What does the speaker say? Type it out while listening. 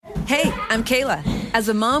Hey, I'm Kayla. As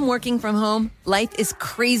a mom working from home, life is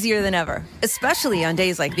crazier than ever, especially on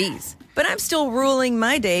days like these. But I'm still ruling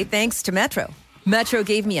my day thanks to Metro. Metro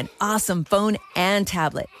gave me an awesome phone and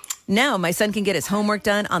tablet. Now my son can get his homework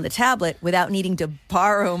done on the tablet without needing to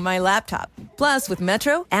borrow my laptop. Plus, with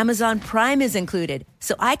Metro, Amazon Prime is included,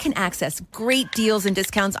 so I can access great deals and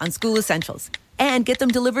discounts on school essentials and get them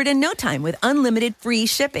delivered in no time with unlimited free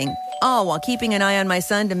shipping. All while keeping an eye on my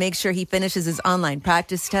son to make sure he finishes his online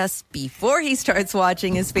practice tests before he starts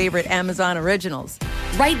watching his favorite Amazon originals.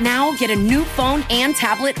 Right now, get a new phone and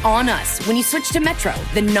tablet on us when you switch to Metro,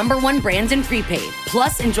 the #1 brand in prepaid.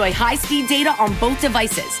 Plus, enjoy high-speed data on both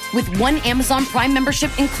devices with one Amazon Prime membership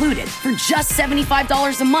included for just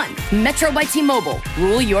 $75 a month. Metro by T-Mobile.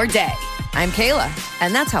 Rule your day. I'm Kayla,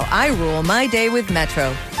 and that's how I rule my day with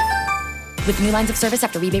Metro. With new lines of service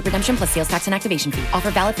after rebate redemption plus sales tax and activation fee. Offer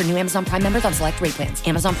valid for new Amazon Prime members on select rate plans.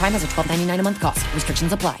 Amazon Prime has a $12.99 a month cost.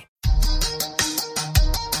 Restrictions apply.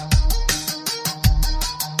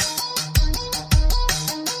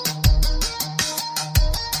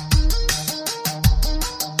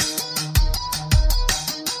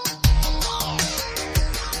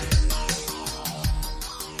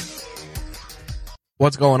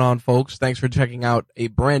 What's going on, folks? Thanks for checking out a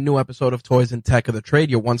brand new episode of Toys and Tech of the Trade,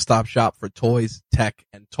 your one-stop shop for toys, tech,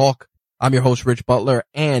 and talk. I'm your host, Rich Butler,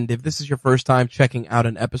 and if this is your first time checking out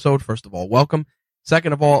an episode, first of all, welcome.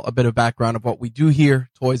 Second of all, a bit of background of what we do here.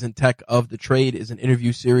 Toys and Tech of the Trade is an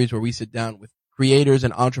interview series where we sit down with creators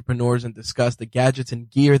and entrepreneurs and discuss the gadgets and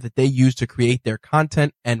gear that they use to create their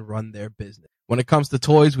content and run their business. When it comes to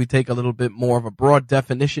toys, we take a little bit more of a broad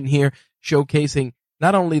definition here, showcasing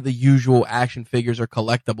not only the usual action figures or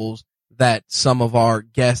collectibles that some of our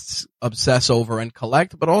guests obsess over and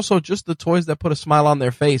collect, but also just the toys that put a smile on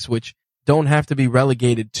their face, which don't have to be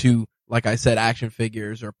relegated to, like I said, action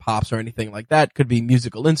figures or pops or anything like that. Could be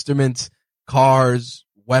musical instruments, cars,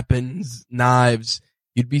 weapons, knives.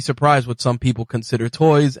 You'd be surprised what some people consider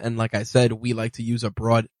toys, and like I said, we like to use a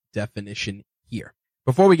broad definition here.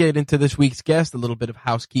 Before we get into this week's guest, a little bit of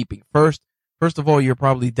housekeeping first. First of all, you're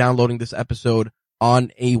probably downloading this episode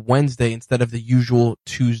on a Wednesday instead of the usual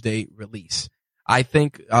Tuesday release. I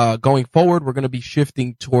think going forward, we're going to be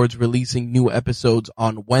shifting towards releasing new episodes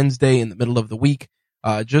on Wednesday in the middle of the week,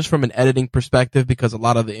 just from an editing perspective, because a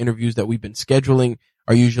lot of the interviews that we've been scheduling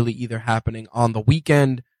are usually either happening on the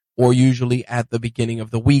weekend or usually at the beginning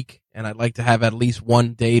of the week, and I'd like to have at least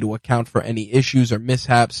one day to account for any issues or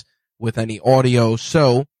mishaps with any audio,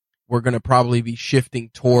 so we're going to probably be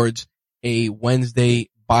shifting towards a Wednesday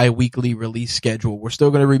bi-weekly release schedule. We're still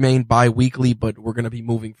going to remain bi-weekly, but we're going to be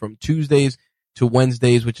moving from Tuesdays to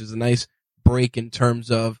Wednesdays, which is a nice break in terms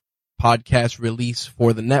of podcast release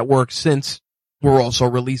for the network, since we're also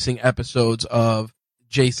releasing episodes of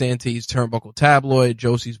Jay Santee's Turnbuckle Tabloid,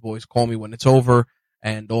 Josie's Boys Call Me When It's Over,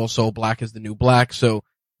 and also Black is the New Black. So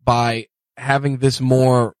by having this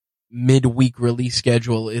more midweek release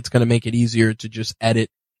schedule, it's going to make it easier to just edit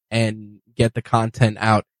and get the content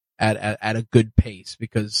out at a good pace,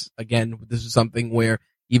 because again, this is something where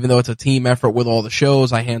even though it's a team effort with all the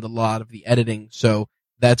shows, I handle a lot of the editing. So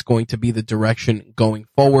that's going to be the direction going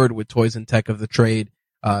forward, with Toys and Tech of the Trade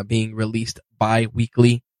being released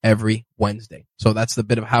bi-weekly every Wednesday. So that's the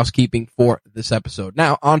bit of housekeeping for this episode.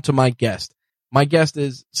 Now on to my guest. My guest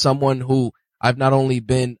is someone who I've not only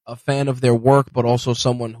been a fan of their work, but also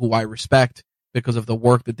someone who I respect because of the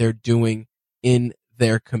work that they're doing in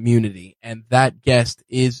their community. And that guest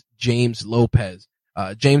is James Lopez.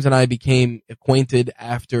 James and I became acquainted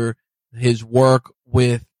after his work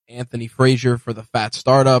with Anthony Frazier for the Fat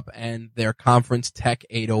Startup and their conference Tech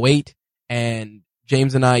 808. And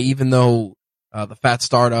James and I, even though the Fat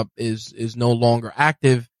Startup is no longer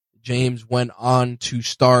active, James went on to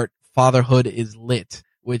start Fatherhood is Lit,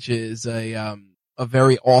 which is a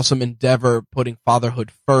very awesome endeavor, putting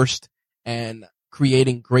fatherhood first and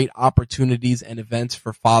creating great opportunities and events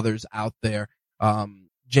for fathers out there.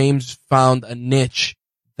 James found a niche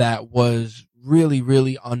that was really,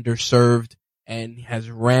 really underserved and has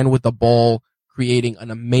ran with the ball, creating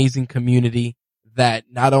an amazing community that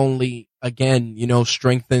not only, again,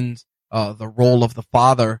 strengthens the role of the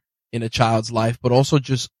father in a child's life, but also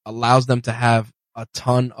just allows them to have a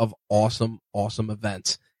ton of awesome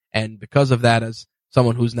events. And because of that, as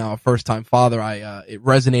someone who's now a first-time father, it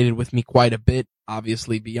resonated with me quite a bit,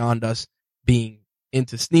 obviously beyond us being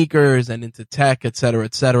into sneakers and into tech, et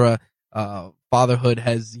cetera, fatherhood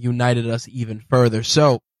has united us even further.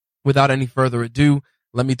 So without any further ado,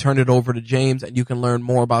 let me turn it over to James, and you can learn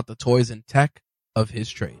more about the toys and tech of his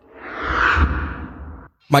trade.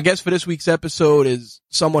 My guest for this week's episode is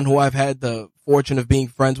someone who I've had the fortune of being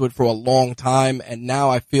friends with for a long time, and now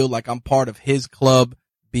I feel like I'm part of his club,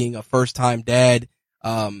 being a first-time dad.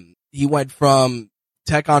 He went from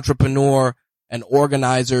tech entrepreneur and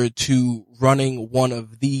organizer to running one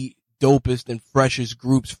of the dopest and freshest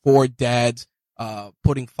groups for dads,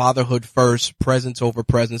 putting fatherhood first, presence over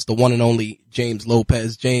presence, the one and only James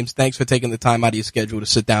Lopez. James, thanks for taking the time out of your schedule to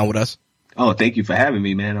sit down with us. Oh, thank you for having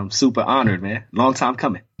me, man. I'm super honored, man. Long time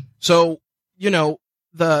coming. So,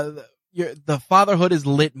 the Fatherhood is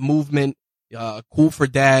Lit movement, Cool for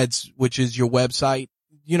Dads, which is your website.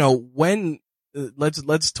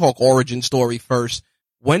 Let's talk origin story first.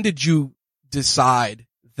 When did you decide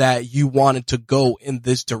that you wanted to go in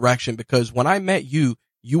this direction? Because when I met you,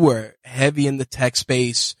 you were heavy in the tech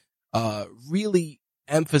space, really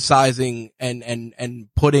emphasizing and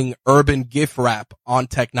putting urban gift wrap on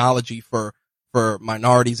technology for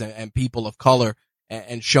minorities and people of color,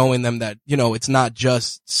 and showing them that, it's not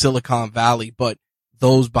just Silicon Valley, but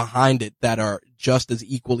those behind it that are just as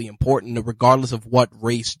equally important, regardless of what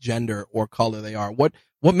race, gender, or color they are. What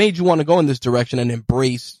made you want to go in this direction and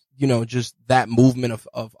embrace, just that movement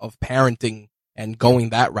of parenting and going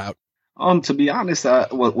that route? To be honest,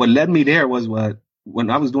 what led me there was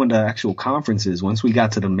when I was doing the actual conferences. Once we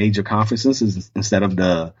got to the major conferences, instead of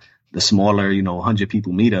the smaller, 100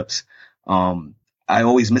 people meetups, I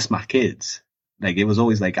always missed my kids. Like, it was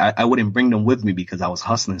always like I wouldn't bring them with me because I was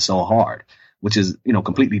hustling so hard, which is,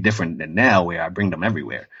 completely different than now, where I bring them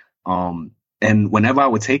everywhere. And whenever I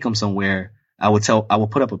would take them somewhere, I would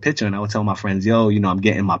put up a picture and I would tell my friends, yo, I'm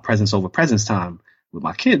getting my presence over presence time with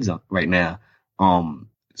my kids right now.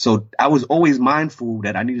 So I was always mindful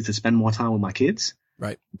that I needed to spend more time with my kids.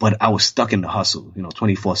 Right. But I was stuck in the hustle,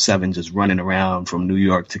 24/7, just running around from New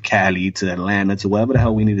York to Cali to Atlanta to wherever the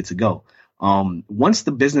hell we needed to go. Once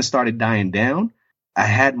the business started dying down, I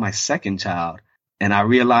had my second child and I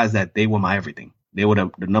realized that they were my everything. They were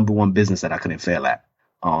the number one business that I couldn't fail at.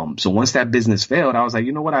 So once that business failed, I was like,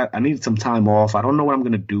 you know what? I needed some time off. I don't know what I'm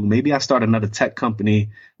going to do. Maybe I start another tech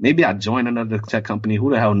company. Maybe I join another tech company. Who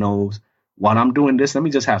the hell knows? While I'm doing this, let me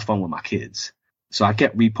just have fun with my kids. So I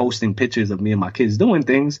kept reposting pictures of me and my kids doing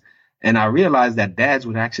things. And I realized that dads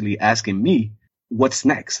were actually asking me, what's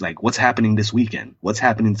next? Like, what's happening this weekend? What's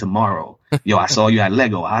happening tomorrow? Yo, I saw you at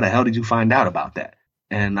Lego. How the hell did you find out about that?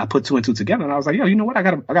 And I put two and two together and I was like, yo, you know what? I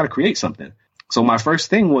gotta create something. So my first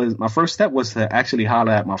step was to actually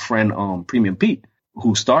holler at my friend, Premium Pete,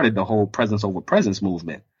 who started the whole presence over presence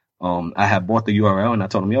movement. I had bought the URL and I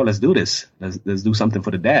told him, yo, let's do this. Let's do something for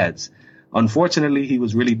the dads. Unfortunately, he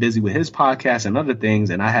was really busy with his podcast and other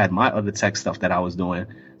things, and I had my other tech stuff that I was doing,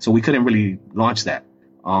 so we couldn't really launch that.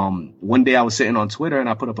 One day I was sitting on Twitter and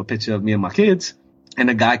I put up a picture of me and my kids, and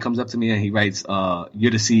a guy comes up to me and he writes,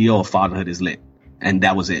 you're the CEO of Fatherhood is Lit. And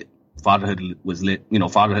that was it. Fatherhood was lit.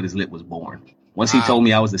 Fatherhood is Lit was born. Once he told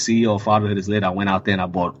me I was the CEO of Fatherhood is Lit, I went out there and I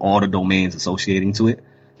bought all the domains associating to it.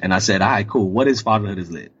 And I said, all right, cool. What is Fatherhood is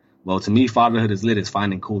Lit? Well, to me, Fatherhood is Lit is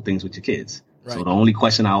finding cool things with your kids. Right. So the only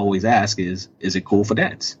question I always ask is it cool for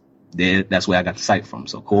dads? That's where I got the site from.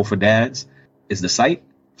 So Cool for Dads is the site.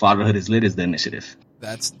 Fatherhood is Lit is the initiative.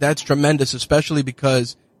 That's tremendous, especially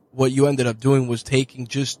because what you ended up doing was taking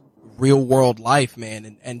just real world life,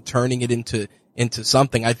 man, and turning it into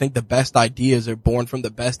something. I think the best ideas are born from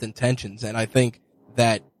the best intentions. And I think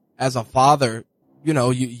that as a father,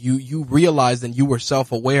 you realized and you were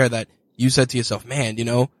self-aware that you said to yourself, man,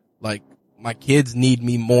 like my kids need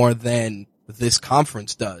me more than this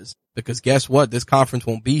conference does, because guess what? This conference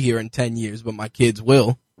won't be here in 10 years, but my kids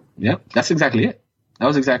will. Yeah, that's exactly it. That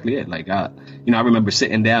was exactly it. Like, I remember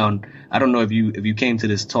sitting down. I don't know if you came to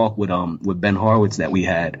this talk with Ben Horowitz that we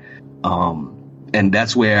had. And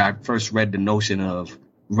that's where I first read the notion of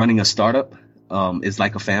running a startup, is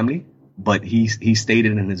like a family. But he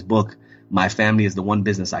stated in his book, my family is the one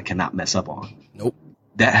business I cannot mess up on. Nope.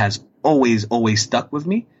 That has always stuck with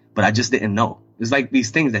me, but I just didn't know. It's like these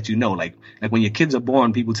things that like when your kids are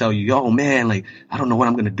born, people tell you, yo, man, like, I don't know what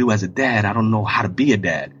I'm going to do as a dad. I don't know how to be a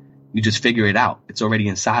dad. You just figure it out. It's already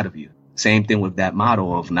inside of you. Same thing with that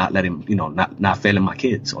motto of not letting, not failing my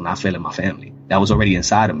kids or not failing my family. That was already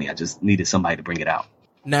inside of me. I just needed somebody to bring it out.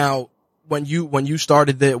 Now, when you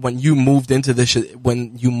moved into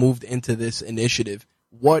this initiative,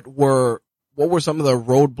 what were some of the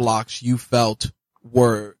roadblocks you felt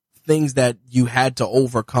were things that you had to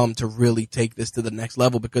overcome to really take this to the next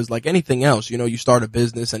level? Because like anything else, you start a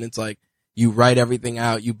business and it's like you write everything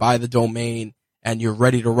out, you buy the domain and you're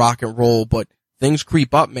ready to rock and roll, but things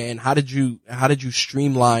creep up, man. How did you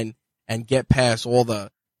streamline and get past all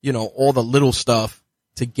the little stuff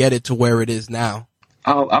to get it to where it is now?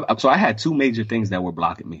 So I had two major things that were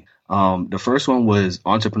blocking me. The first one was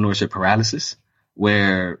entrepreneurship paralysis,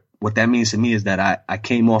 where what that means to me is that I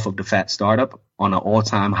came off of the fat startup on an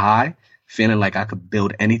all-time high, feeling like I could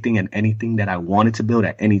build anything and anything that I wanted to build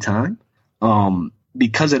at any time.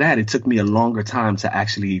 Because of that, it took me a longer time to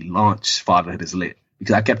actually launch Fatherhood is Lit,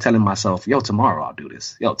 because I kept telling myself, yo, tomorrow I'll do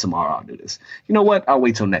this. Yo, tomorrow I'll do this. You know what? I'll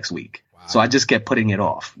wait till next week. Wow. So I just kept putting it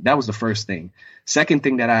off. That was the first thing. Second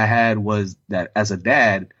thing that I had was that as a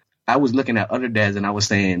dad, I was looking at other dads and I was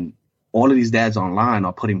saying, all of these dads online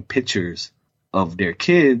are putting pictures of their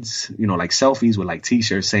kids, you know, like selfies with like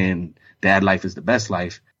t-shirts saying dad life is the best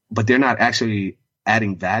life, but they're not actually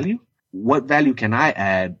adding value. What value can I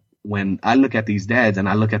add when I look at these dads and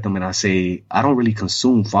I look at them and I say, I don't really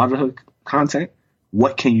consume fatherhood content?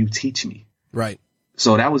 What can you teach me? Right.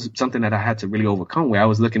 So that was something that I had to really overcome, where I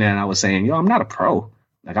was looking at it and I was saying, yo, I'm not a pro.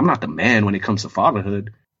 Like, I'm not the man when it comes to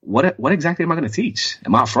fatherhood. What exactly am I going to teach?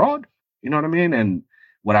 Am I a fraud? You know what I mean? And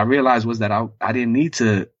what I realized was that I didn't need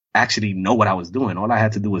to actually know what I was doing. All I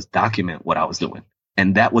had to do was document what I was doing.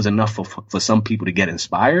 And that was enough for some people to get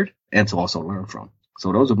inspired and to also learn from.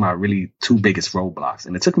 So those are my really two biggest roadblocks.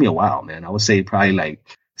 And it took me a while, man. I would say probably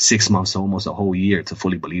like 6 months, almost a whole year to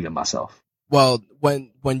fully believe in myself. Well,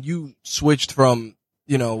 when you switched from,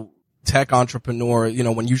 you know, tech entrepreneur, you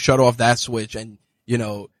know, when you shut off that switch and, you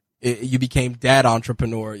know, you became dad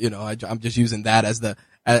entrepreneur, you know, I'm just using that as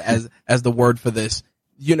the word for this.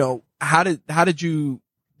 You know, how did you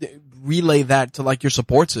relay that to like your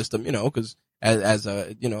support system? You know, because as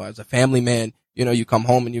a family man, you know, you come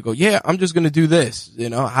home and you go, yeah, I'm just gonna do this. You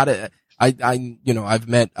know, you know, I've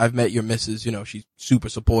met your missus. You know, she's super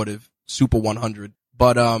supportive, super 100.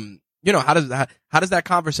 But you know, how does that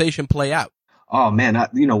conversation play out? Oh man,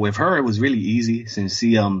 you know, with her it was really easy, since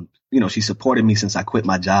she you know, she supported me since I quit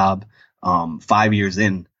my job. 5 years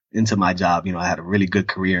into my job, you know, I had a really good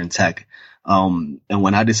career in tech. And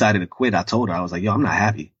when I decided to quit, I told her, I was like, yo, I'm not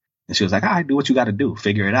happy. And she was like, all right, do what you got to do.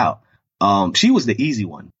 Figure it out. She was the easy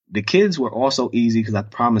one. The kids were also easy because I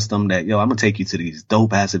promised them that, yo, I'm going to take you to these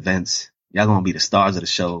dope ass events. Y'all going to be the stars of the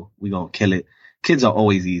show. We going to kill it. Kids are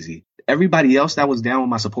always easy. Everybody else that was down with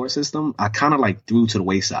my support system, I kind of like threw to the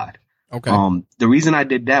wayside. Okay. The reason I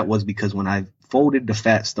did that was because when I folded the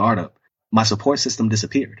fat startup, my support system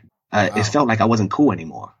disappeared. Wow. It felt like I wasn't cool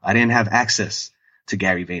anymore. I didn't have access to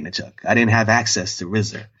Gary Vaynerchuk. I didn't have access to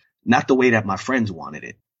RZA. Not the way that my friends wanted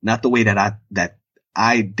it. Not the way that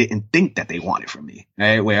I didn't think that they wanted from me.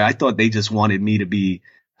 Right? Where I thought they just wanted me to be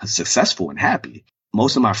successful and happy.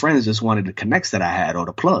 Most of my friends just wanted the connects that I had or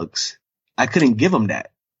the plugs. I couldn't give them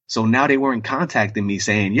that. So now they weren't contacting me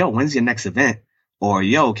saying, yo, when's your next event? Or,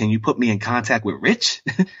 yo, can you put me in contact with Rich?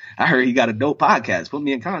 I heard he got a dope podcast. Put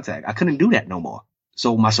me in contact. I couldn't do that no more.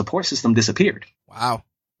 So my support system disappeared. Wow.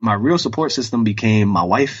 My real support system became my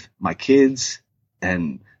wife, my kids,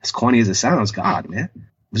 and as corny as it sounds, God, man.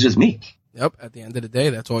 It was just me. Yep. At the end of the day,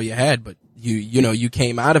 that's all you had. But you know, you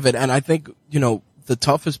came out of it. And I think, you know, the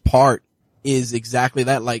toughest part is exactly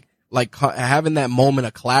that. Like having that moment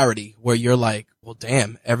of clarity where you're like, well,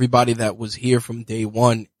 damn, everybody that was here from day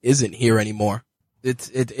one isn't here anymore.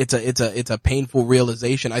 It's a painful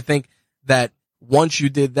realization. I think that once you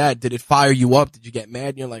did that, did it fire you up? Did you get mad?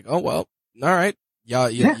 And you're like, oh, well, all right. Yeah.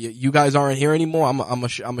 You guys aren't here anymore. I'm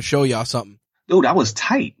gonna show y'all something. Dude, I was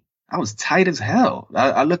tight. I was tight as hell.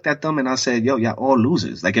 I looked at them and I said, yo, y'all all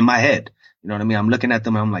losers. Like in my head, you know what I mean? I'm looking at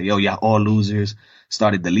them and I'm like, yo, y'all all losers.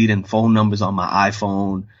 Started deleting phone numbers on my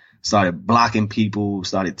iPhone, started blocking people,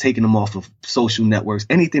 started taking them off of social networks,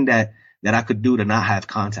 anything that I could do to not have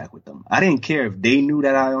contact with them. I didn't care if they knew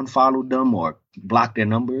that I unfollowed them or blocked their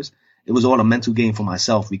numbers. It was all a mental game for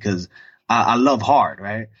myself because I love hard,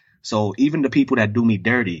 right? So even the people that do me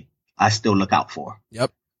dirty, I still look out for.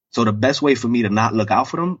 Yep. So the best way for me to not look out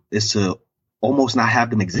for them is to almost not have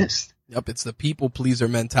them exist. Yep. It's the people pleaser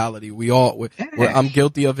mentality. I'm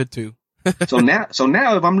guilty of it too. So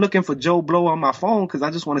now if I'm looking for Joe Blow on my phone because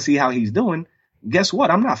I just want to see how he's doing, guess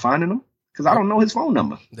what? I'm not finding him because I don't know his phone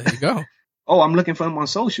number. There you go. Oh, I'm looking for him on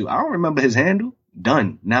social. I don't remember his handle.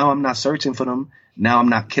 Done. Now I'm not searching for them. Now I'm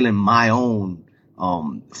not killing my own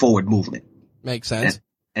forward movement. Makes sense.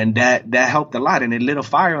 And that helped a lot, and it lit a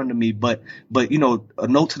fire under me. But you know, a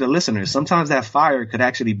note to the listeners: sometimes that fire could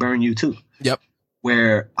actually burn you too. Yep.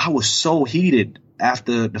 Where I was so heated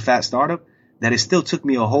after the fat startup that it still took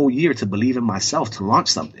me a whole year to believe in myself to launch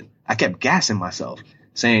something. I kept gassing myself,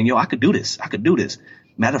 saying, "Yo, I could do this. I could do this.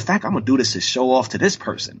 Matter of fact, I'm gonna do this to show off to this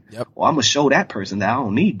person, or I'm gonna show that person that I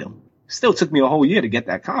don't need them." Still took me a whole year to get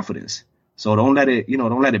that confidence. So don't let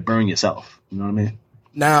it burn yourself. You know what I mean?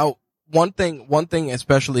 Now, one thing,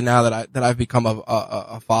 especially now that I've become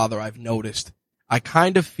a father, I've noticed, I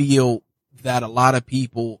kind of feel that a lot of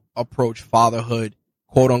people approach fatherhood,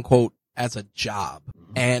 quote unquote, as a job.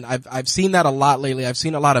 And I've seen that a lot lately. I've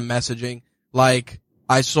seen a lot of messaging. Like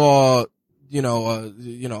I saw,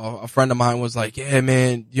 a friend of mine was like, yeah,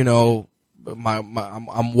 man,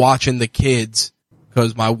 I'm watching the kids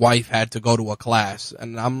because my wife had to go to a class,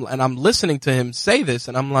 and I'm listening to him say this,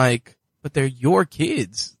 and I'm like, but they're your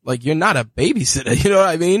kids. Like, you're not a babysitter. You know what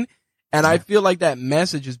I mean? And I feel like that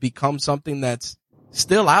message has become something that's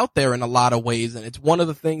still out there in a lot of ways. And it's one of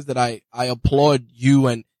the things that I applaud you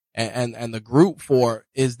and the group for,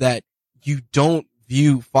 is that you don't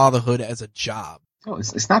view fatherhood as a job. Oh,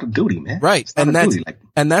 it's not a duty, man. Right. And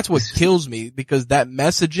that's what kills me, because that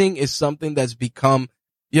messaging is something that's become,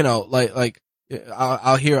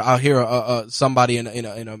 I'll hear somebody in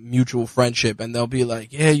a mutual friendship, and they'll be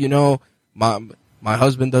like, yeah, my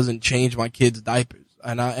husband doesn't change my kids' diapers.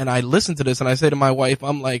 And I listen to this and I say to my wife,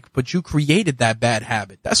 I'm like, but you created that bad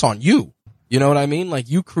habit. That's on you. You know what I mean? Like,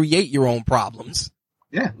 you create your own problems.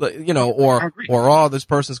 Yeah. Or this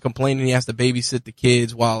person's complaining he has to babysit the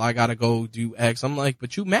kids while I gotta go do X. I'm like,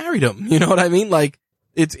 but you married him. You know what I mean? Like,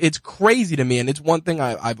 it's crazy to me. And it's one thing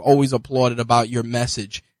I've always applauded about your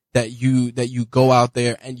message, that you go out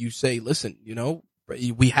there and you say, listen,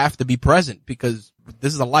 we have to be present because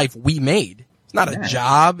this is a life we made. It's not a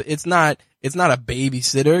job. It's not a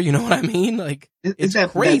babysitter. You know what I mean? Like, it's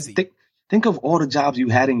crazy. Think of all the jobs you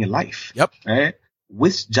had in your life. Yep. Right?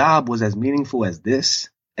 Which job was as meaningful as this?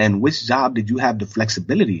 And which job did you have the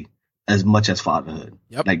flexibility as much as fatherhood?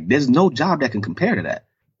 Yep. Like, there's no job that can compare to that.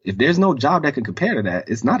 If there's no job that can compare to that,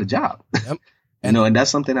 it's not a job. Yep. And that's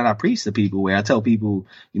something that I preach to people, where I tell people,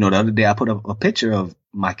 the other day I put a picture of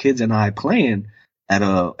my kids and I playing at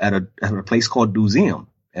a place called Museum,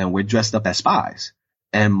 and we're dressed up as spies.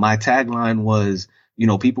 And my tagline was,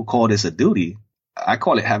 people call this a duty. I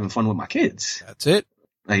call it having fun with my kids. That's it.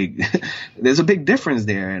 Like, there's a big difference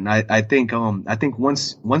there. And I think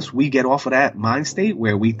once we get off of that mind state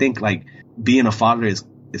where we think like being a father is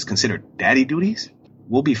considered daddy duties,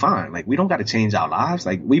 we'll be fine. Like, we don't got to change our lives.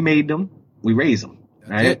 Like, we made them, we raised them,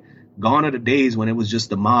 right? Gone are the days when it was just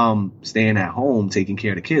the mom staying at home taking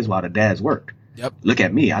care of the kids while the dads worked. Yep. Look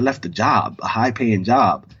at me. I left a high paying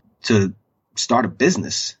job, to start a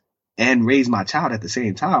business and raise my child at the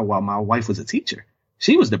same time while my wife was a teacher.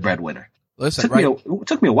 She was the breadwinner. Listen, it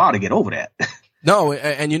took me a while to get over that. No,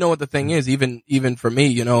 and you know what the thing is, even for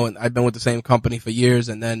me, and I've been with the same company for years,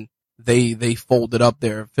 and then they folded up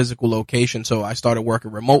their physical location, so I started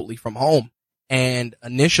working remotely from home. And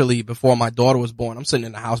initially, before my daughter was born, I'm sitting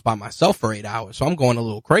in the house by myself for 8 hours, so I'm going a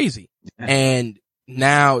little crazy. Yeah. And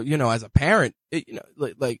now, as a parent,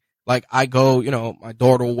 like I go, my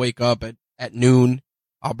daughter will wake up at noon,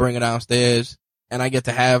 I'll bring her downstairs, and I get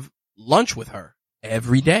to have lunch with her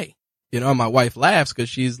every day. My wife laughs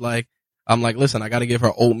because I'm like, listen, I got to give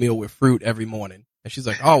her oatmeal with fruit every morning. And she's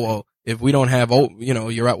like, oh, well, if we don't have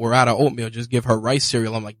we're out of oatmeal, just give her rice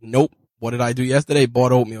cereal. I'm like, nope. What did I do yesterday?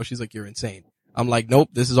 Bought oatmeal. She's like, you're insane. I'm like, nope,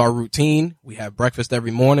 this is our routine. We have breakfast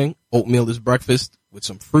every morning. Oatmeal is breakfast with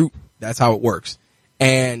some fruit. That's how it works.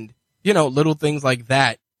 And, little things like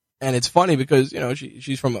that. And it's funny because,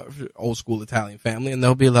 she's from an old school Italian family, and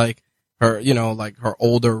they'll be like, her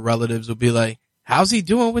older relatives will be like, how's he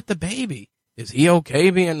doing with the baby? Is he okay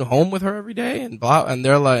being home with her every day? And blah, and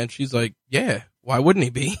they're like, and she's like, yeah, why wouldn't he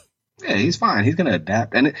be? Yeah, he's fine. He's going to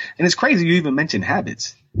adapt. And it's crazy you even mentioned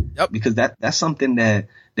habits. Yep. Because that's something that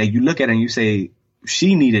you look at and you say,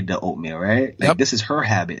 she needed the oatmeal, right? Like, This is her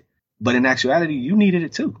habit. But in actuality, you needed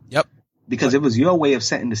it too. Yep. Because it was your way of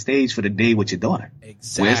setting the stage for the day with your daughter.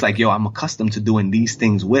 Exactly. Where it's like, I'm accustomed to doing these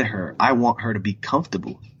things with her. I want her to be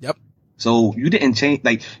comfortable. Yep. So you didn't change,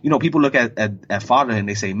 like, people look at fatherhood and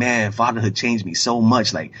they say, man, fatherhood changed me so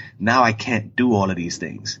much. Like, now I can't do all of these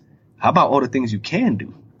things. How about all the things you can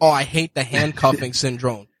do? Oh, I hate the handcuffing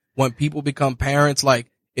syndrome. When people become parents,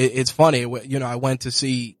 like, it's funny. I went to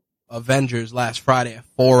see Avengers last Friday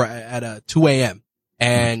at 2 a.m.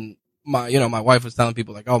 And my wife was telling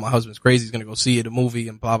people like, oh, my husband's crazy. He's going to go see the movie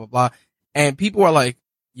and blah, blah, blah. And people are like,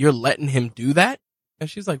 you're letting him do that? And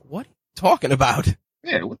she's like, what are you talking about?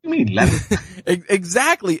 Yeah, what do you mean, let him?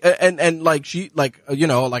 Exactly. And like, she, like,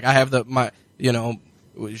 I have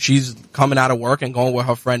she's coming out of work and going with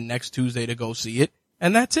her friend next Tuesday to go see it.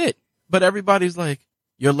 And that's it. But everybody's like,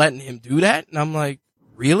 you're letting him do that? And I'm like,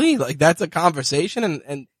 really? Like, that's a conversation?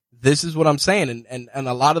 And this is what I'm saying. And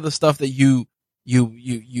a lot of the stuff that you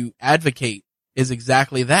advocate is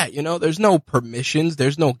exactly that. There's no permissions.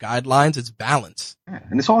 There's no guidelines. It's balance. Yeah,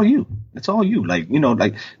 and it's all you. It's all you. Like,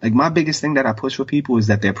 like my biggest thing that I push for people is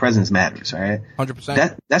that their presence matters, right?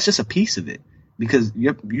 100%. That's just a piece of it, because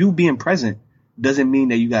you being present doesn't mean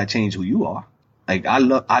that you got to change who you are. Like I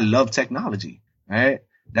love technology, right?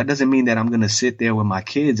 That doesn't mean that I'm going to sit there with my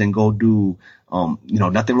kids and go do,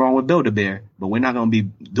 nothing wrong with Build-A-Bear, but we're not going to be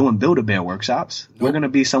doing Build-A-Bear workshops. Nope. We're going to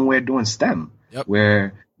be somewhere doing STEM,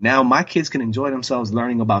 where now my kids can enjoy themselves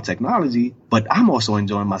learning about technology, but I'm also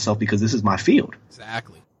enjoying myself because this is my field.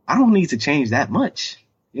 Exactly. I don't need to change that much.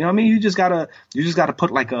 You know what I mean? You just gotta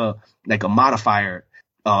put like a modifier,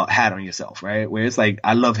 hat on yourself, right? Where it's like,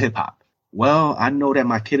 I love hip hop. Well, I know that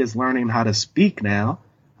my kid is learning how to speak now.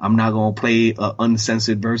 I'm not going to play an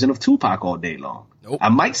uncensored version of Tupac all day long. Nope. I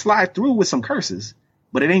might slide through with some curses,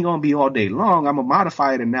 but it ain't going to be all day long. I'm going to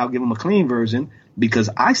modify it and now give him a clean version because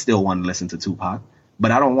I still want to listen to Tupac, but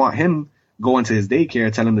I don't want him going to his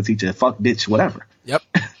daycare telling the teacher, fuck, bitch, whatever. Yep.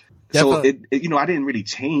 So I didn't really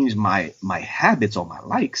change my habits or my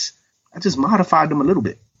likes. I just modified them a little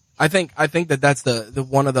bit. I think that's the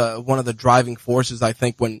one of the driving forces, I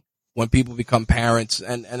think, when people become parents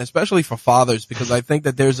and especially for fathers, because I think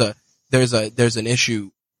that there's an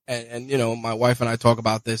issue and my wife and I talk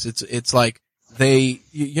about this. It's like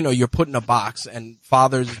you're put in a box, and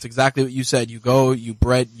fathers, it's exactly what you said. You go, you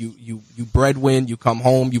breadwin, you come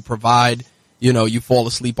home, you provide, you fall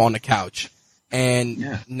asleep on the couch.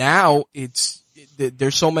 And now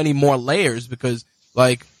there's so many more layers because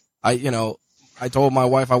like I told my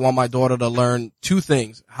wife I want my daughter to learn two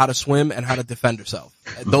things: how to swim and how to defend herself.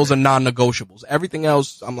 Those are non-negotiables. Everything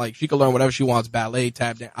else, I'm like, she can learn whatever she wants, ballet,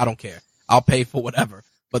 tap dance, I don't care. I'll pay for whatever.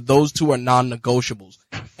 But those two are non-negotiables.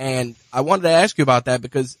 And I wanted to ask you about that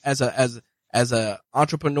because as a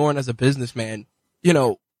entrepreneur and as a businessman,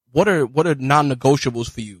 what are non-negotiables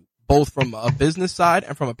for you, both from a business side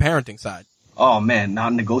and from a parenting side? Oh man,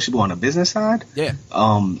 non-negotiable on the business side? Yeah.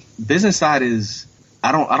 Business side is,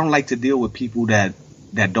 I don't like to deal with people that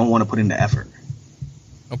don't want to put in the effort.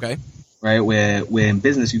 Okay. Right? Where in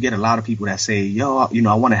business you get a lot of people that say, yo,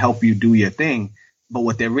 I want to help you do your thing, but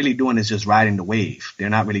what they're really doing is just riding the wave. They're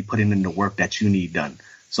not really putting in the work that you need done.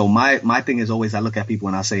 So my thing is always, I look at people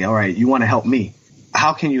and I say, all right, you want to help me.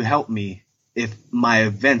 How can you help me if my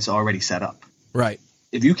event's already set up? Right.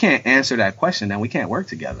 If you can't answer that question, then we can't work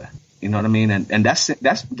together. You know what I mean? And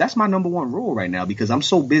that's my number one rule right now, because I'm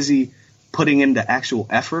so busy putting in the actual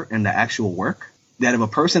effort and the actual work that if a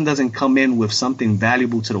person doesn't come in with something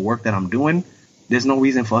valuable to the work that I'm doing, there's no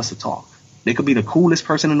reason for us to talk. They could be the coolest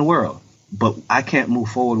person in the world, but I can't move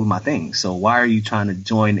forward with my things. So why are you trying to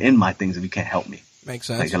join in my things if you can't help me? Makes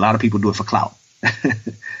sense. Like a lot of people do it for clout.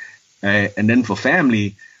 Right? And then for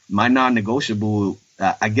family, my non-negotiable,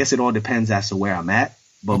 I guess it all depends as to where I'm at,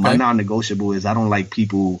 but my non-negotiable is I don't like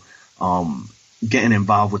people getting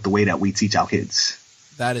involved with the way that we teach our kids.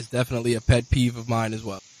 That is definitely a pet peeve of mine as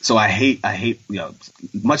well. So I hate,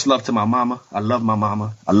 much love to my mama. I love my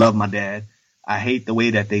mama. I love my dad. I hate the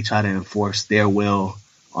way that they try to enforce their will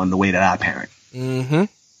on the way that I parent. Mm-hmm.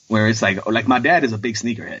 Where it's like my dad is a big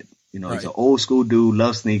sneakerhead. He's an old school dude,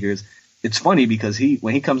 loves sneakers. It's funny because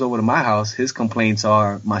when he comes over to my house, his complaints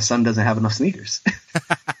are my son doesn't have enough sneakers.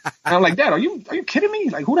 And I'm like, Dad, are you kidding me?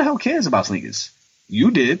 Like, who the hell cares about sneakers?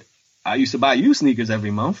 You did. I used to buy you sneakers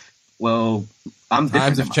every month. Well, I'm different.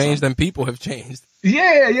 Times have changed and people have changed.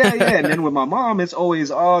 Yeah. And then with my mom, it's always,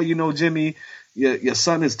 Jimmy, your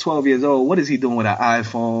son is 12 years old. What is he doing with an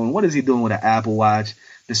iPhone? What is he doing with an Apple Watch?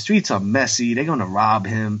 The streets are messy. They're going to rob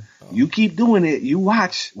him. Oh. You keep doing it. You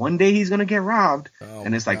watch. One day he's going to get robbed. Oh,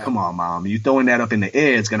 and it's like, come on, Mom. You throwing that up in the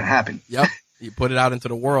air, it's going to happen. Yep. You put it out into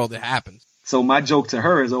the world, it happens. So my joke to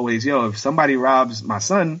her is always, if somebody robs my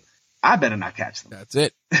son, I better not catch them. That's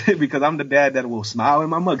it. Because I'm the dad that will smile in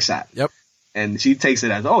my mugshot. Yep. And she takes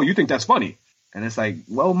it as, oh, you think that's funny? And it's like,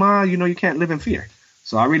 well, Ma, you can't live in fear.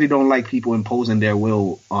 So I really don't like people imposing their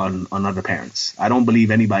will on other parents. I don't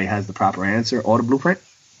believe anybody has the proper answer or the blueprint.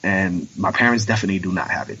 And my parents definitely do not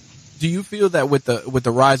have it. Do you feel that with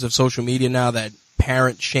the rise of social media now that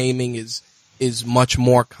parent shaming is much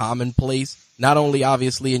more commonplace? Not only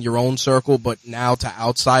obviously in your own circle, but now to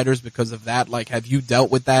outsiders because of that. Like, have you dealt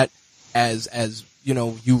with that as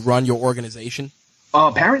you run your organization?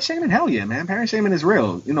 Parent shaming? Hell yeah, man. Parent shaming is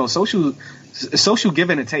real. Social give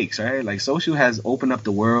and it takes, right? Like, social has opened up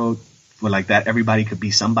the world for like that. Everybody could be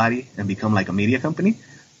somebody and become like a media company.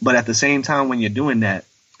 But at the same time, when you're doing that,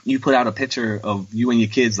 you put out a picture of you and your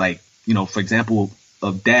kids, like, for example,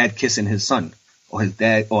 of dad kissing his son or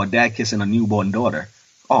dad kissing a newborn daughter.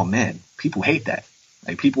 Oh man, people hate that.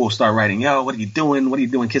 Like, people will start writing, yo, what are you doing? What are you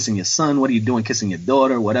doing kissing your son? What are you doing kissing your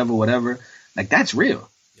daughter? Whatever. Like, that's real.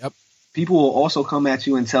 Yep. People will also come at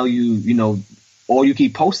you and tell you, all you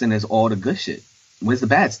keep posting is all the good shit. Where's the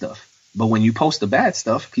bad stuff? But when you post the bad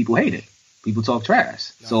stuff, people hate it. people talk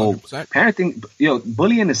trash. So 100%. parenting,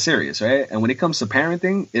 bullying is serious, right? And when it comes to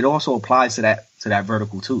parenting, it also applies to that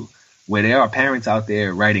vertical too, where there are parents out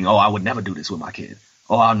there writing, "Oh, I would never do this with my kid.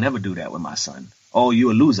 Oh, I'll never do that with my son. Oh,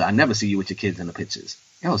 you a loser. I never see you with your kids in the pictures."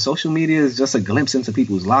 Social media is just a glimpse into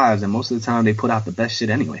people's lives, and most of the time they put out the best shit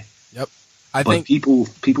anyway. Yep. But think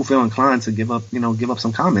people feel inclined to give up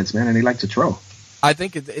some comments, man, and they like to troll. I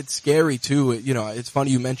think it's scary too. It's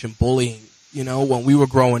funny you mentioned bullying. When we were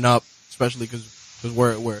growing up, especially because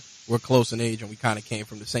we're close in age and we kind of came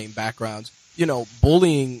from the same backgrounds.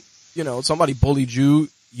 Bullying. Somebody bullied you,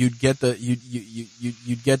 you'd get the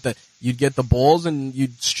balls and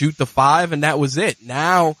you'd shoot the 5, and that was it.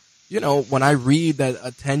 Now, when I read that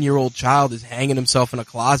a 10-year-old child is hanging himself in a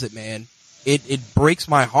closet, man, it breaks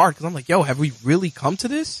my heart, because I'm like, yo, have we really come to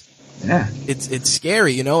this? Yeah. It's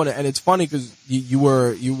scary, and it's funny because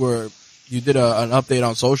you did an update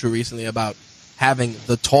on social recently about having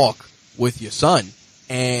the talk with your son,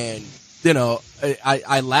 and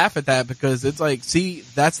I laugh at that because it's like, see,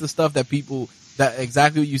 that's the stuff that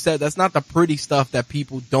exactly what you said. That's not the pretty stuff that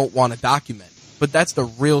people don't want to document, but that's the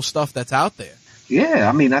real stuff that's out there. Yeah,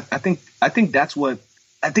 I mean, I think that's what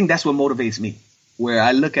motivates me. Where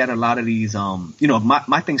I look at a lot of these,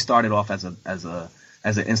 my thing started off as an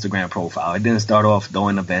Instagram profile. It didn't start off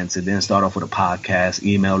doing events. It didn't start off with a podcast,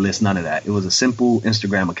 email list, none of that. It was a simple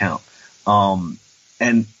Instagram account.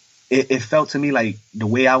 And it felt to me like the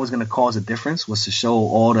way I was going to cause a difference was to show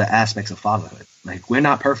all the aspects of fatherhood. Like, we're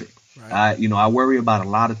not perfect. Right. I worry about a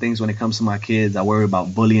lot of things when it comes to my kids. I worry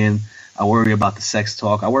about bullying. I worry about the sex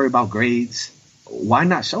talk. I worry about grades. Why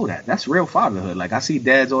not show that? That's real fatherhood. Like, I see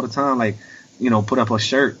dads all the time, like, put up a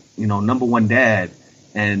shirt, number one dad,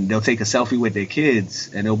 and they'll take a selfie with their kids,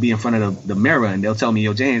 and they'll be in front of the mirror, and they'll tell me,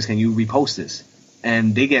 "Yo, James, can you repost this?"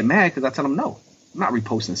 And they get mad because I tell them, "No, I'm not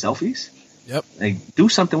reposting selfies." Yep. Like, do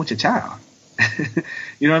something with your child.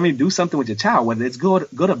 You know what I mean? Do something with your child, whether it's good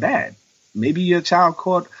or bad. Maybe your child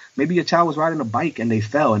was riding a bike and they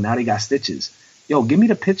fell and now they got stitches. Yo, give me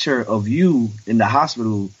the picture of you in the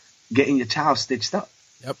hospital getting your child stitched up.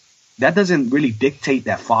 Yep. That doesn't really dictate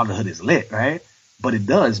that fatherhood is lit, right? But it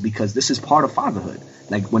does, because this is part of fatherhood.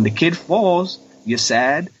 Like, when the kid falls, you're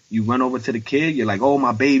sad. You run over to the kid. You're like, "Oh,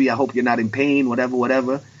 my baby, I hope you're not in pain,"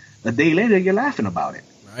 whatever. A day later, you're laughing about it.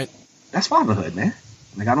 Right. That's fatherhood, man.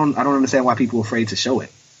 Like, I don't understand why people are afraid to show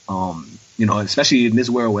it. Especially in this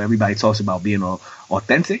world where everybody talks about being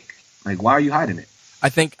authentic. Like, why are you hiding it? I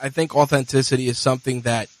think authenticity is something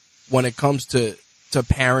that, when it comes to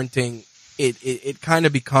parenting, it kind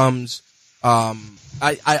of becomes,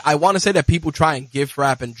 I want to say that people try and gift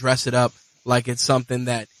wrap and dress it up like it's something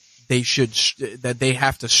that they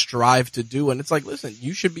have to strive to do. And it's like, listen,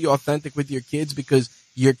 you should be authentic with your kids, because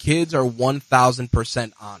your kids are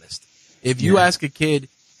 1,000% honest. If you ask a kid,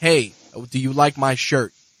 "Hey, do you like my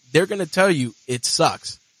shirt?" they're going to tell you it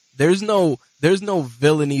sucks. There's no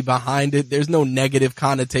villainy behind it. There's no negative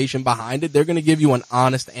connotation behind it. They're going to give you an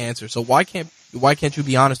honest answer. So why can't you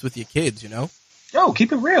be honest with your kids, Yo,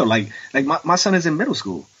 keep it real. Like my son is in middle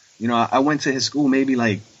school. I went to his school maybe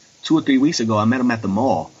like 2 or 3 weeks ago. I met him at the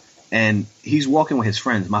mall, and he's walking with his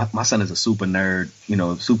friends. My son is a super nerd,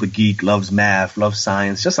 super geek, loves math, loves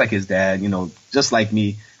science, just like his dad, just like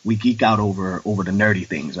me. We geek out over the nerdy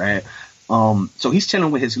things, right? So he's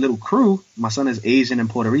chilling with his little crew. My son is Asian and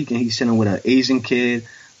Puerto Rican. He's chilling with an Asian kid,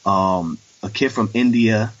 a kid from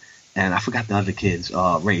India, and I forgot the other kid's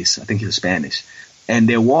race. I think he was Spanish. And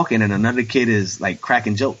they're walking, and another kid is like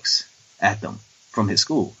cracking jokes at them from his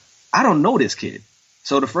school. I don't know this kid.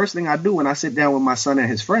 So the first thing I do when I sit down with my son and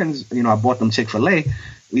his friends, I bought them Chick-fil-A.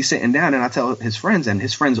 We sitting down, and I tell his friends, and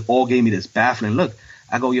his friends all gave me this baffling look.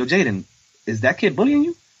 I go, "Yo, Jaden, is that kid bullying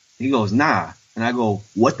you?" He goes, "Nah." And I go,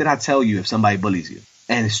 "What did I tell you if somebody bullies you?"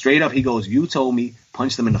 And straight up, he goes, "You told me,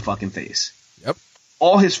 punch them in the fucking face." Yep.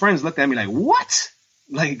 All his friends looked at me like, "What?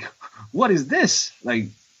 Like, what is this? Like,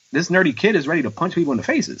 this nerdy kid is ready to punch people in the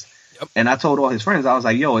faces." Yep. And I told all his friends, I was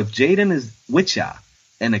like, "Yo, if Jaden is with y'all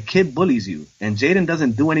and a kid bullies you and Jaden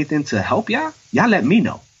doesn't do anything to help y'all let me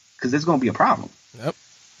know, because there's going to be a problem." Yep.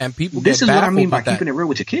 And people this get is what I mean by that. keeping it real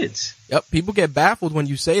with your kids. Yep. People get baffled when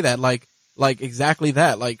you say that. Like exactly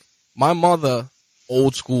that. Like, my mother,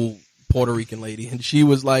 old school Puerto Rican lady, and she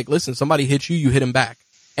was like, "Listen, somebody hits you, you hit him back."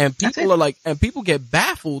 And people are like, and people get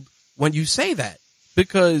baffled when you say that,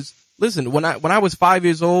 because listen, when I was 5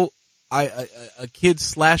 years old, a kid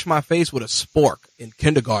slashed my face with a spork in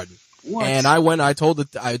kindergarten. What? And I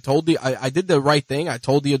did the right thing. I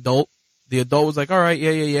told the adult. The adult was like, "All right,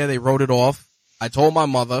 yeah. They wrote it off." I told my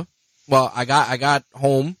mother. Well, I got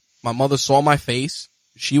home. My mother saw my face.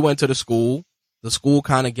 She went to the school. The school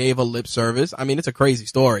kind of gave a lip service. I mean, it's a crazy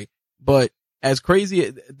story, But as crazy,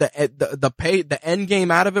 the end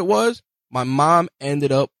game out of it was, my mom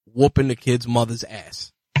ended up whooping the kid's mother's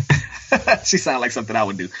ass. She sounded like something I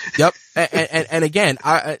would do. Yep. And again,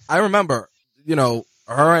 I remember, you know,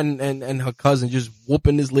 her and her cousin just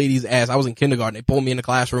whooping this lady's ass. I was in kindergarten. They pulled me in the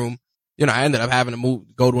classroom. You know, I ended up having to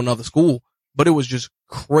go to another school, but it was just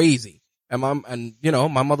crazy. And you know,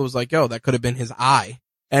 my mother was like, yo, that could have been his eye.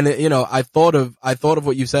 And you know, I thought of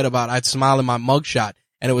what you said about I'd smile in my mugshot.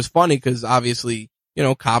 And it was funny because obviously, you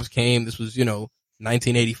know, cops came. This was, you know,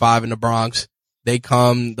 1985 in the Bronx. They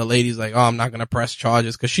come, the lady's like, oh, I'm not going to press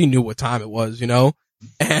charges, because she knew what time it was, you know?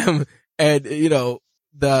 And you know,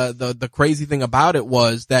 the crazy thing about it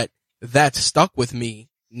was that stuck with me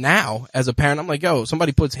now as a parent. I'm like, yo,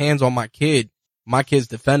 somebody puts hands on my kid's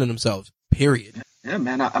defending themselves, period. Yeah,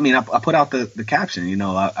 man. I mean, I put out the caption, you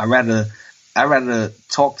know, I rather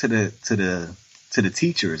talk to the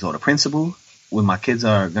teachers or the principal when my kids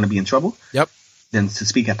are going to be in trouble. Yep. Than to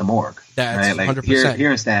speak at the morgue. That's right? Like 100%.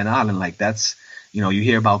 Here in Staten Island, like that's, you know, you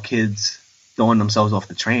hear about kids throwing themselves off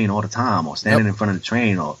the train all the time, or standing in front of the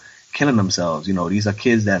train, or killing themselves. You know, these are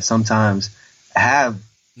kids that sometimes have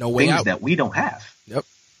no way things out that we don't have. Yep.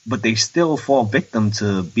 But they still fall victim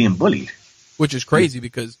to being bullied. Which is crazy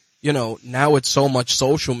because, you know, now it's so much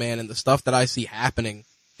social, man, and the stuff that I see happening,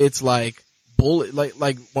 it's like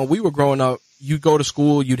like when we were growing up, you'd go to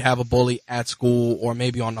school, you'd have a bully at school or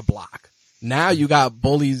maybe on the block. Now you got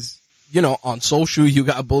bullies, you know, on social, you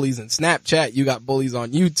got bullies in Snapchat, you got bullies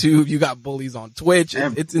on YouTube, you got bullies on Twitch.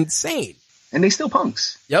 It's insane. And they still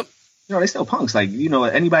punks. Yep. You know, they still punks. Like, you know,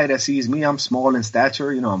 anybody that sees me, I'm small in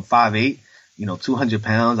stature. You know, I'm 5'8", you know, 200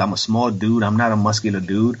 pounds. I'm a small dude. I'm not a muscular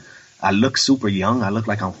dude. I look super young. I look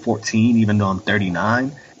like I'm 14, even though I'm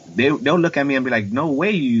 39. They'll look at me and be like, no way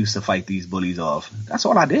you used to fight these bullies off. That's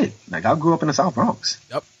all I did. Like, I grew up in the South Bronx.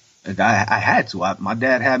 Yep. Like I had to. My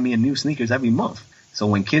dad had me in new sneakers every month. So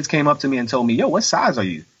when kids came up to me and told me, yo, what size are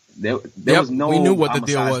you? There was no, we knew what the I'm a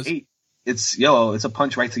deal size was. 8. It's a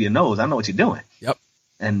punch right to your nose. I know what you're doing. Yep.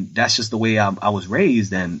 And that's just the way I was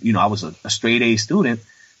raised. And, you know, I was a straight A student.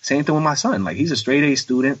 Same thing with my son. Like, he's a straight A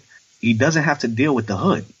student. He doesn't have to deal with the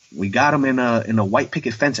hood. We got him in a white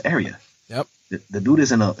picket fence area. Yep. The dude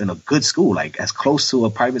is in a good school, like as close to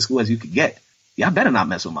a private school as you could get. Y'all better not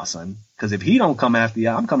mess with my son, because if he don't come after you,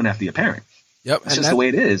 I'm coming after your parent. Yep. It's just the way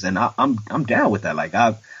it is. And I'm down with that. Like,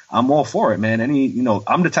 I'm all for it, man. You know,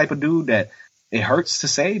 I'm the type of dude that it hurts to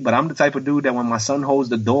say, but I'm the type of dude that when my son holds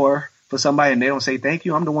the door for somebody and they don't say thank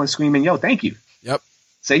you, I'm the one screaming, yo, thank you. Yep.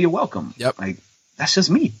 Say you're welcome. Yep. Like, that's just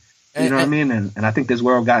me. You know what I mean? And I think this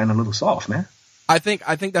world gotten a little soft, man. I think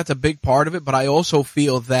that's a big part of it, but I also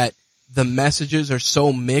feel that the messages are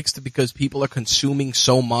so mixed because people are consuming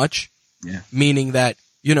so much. Yeah. Meaning that,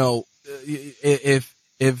 you know, if,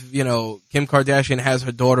 you know, Kim Kardashian has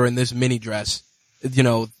her daughter in this mini dress, you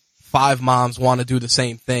know, 5 moms want to do the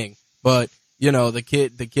same thing. But, you know, the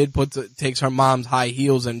kid takes her mom's high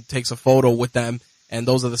heels and takes a photo with them. And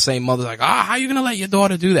those are the same mothers like, how are you going to let your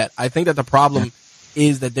daughter do that? I think that the problem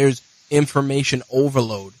is that there's information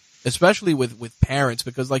overload, especially with parents,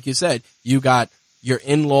 because like you said, you got your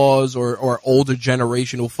in-laws or older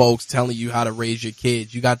generational folks telling you how to raise your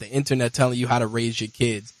kids. You got the internet telling you how to raise your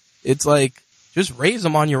kids. It's like, just raise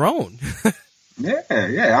them on your own.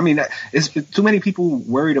 Yeah. I mean, it's too many people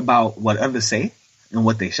worried about what others say and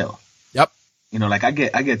what they show. Yep. You know, like I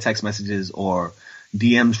get text messages or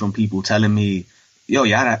DMs from people telling me, yo,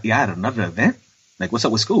 you had another event? Like, what's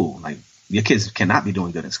up with school? Like, your kids cannot be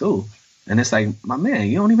doing good in school. And it's like, my man,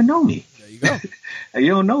 you don't even know me. There you go.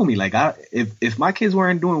 You don't know me. Like, if my kids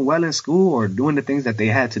weren't doing well in school or doing the things that they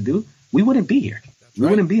had to do, we wouldn't be here. We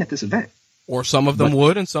wouldn't be at this event. Or some of them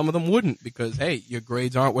would and some of them wouldn't, because, hey, your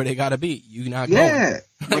grades aren't where they got to be. You're not going. Yeah.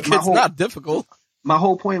 Like, it's not difficult. My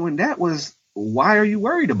whole point with that was, why are you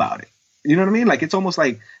worried about it? You know what I mean? Like, it's almost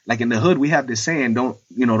like in the hood, we have this saying, don't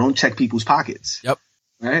check people's pockets. Yep.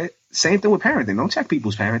 Right? Same thing with parenting. Don't check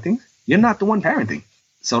people's parenting. You're not the one parenting.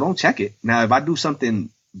 So don't check it. Now, if I do something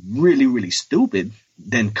really, really stupid,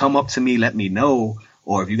 then come up to me, let me know.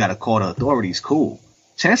 Or if you got to call the authorities, cool.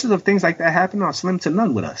 Chances of things like that happening are slim to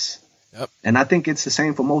none with us. Yep. And I think it's the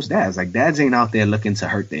same for most dads. Like, dads ain't out there looking to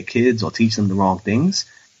hurt their kids or teach them the wrong things.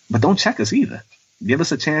 But don't check us either. Give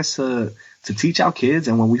us a chance to teach our kids.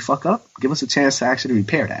 And when we fuck up, give us a chance to actually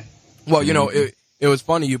repair that. Well, you know, it was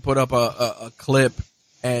funny. You put up a clip,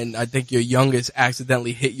 and I think your youngest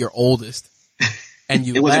accidentally hit your oldest. And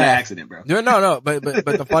you it wasn't an accident, bro. No. But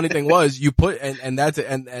the funny thing was, you put, and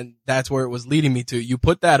that's where it was leading me to. You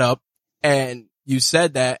put that up and you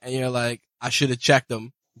said that, and you're like, I should have checked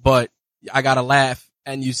them, but I gotta laugh.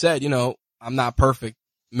 And you said, you know, I'm not perfect,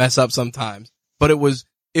 mess up sometimes, but it was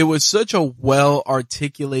it was such a well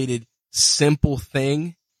articulated, simple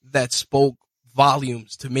thing that spoke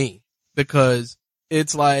volumes to me, because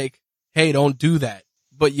it's like, hey, don't do that.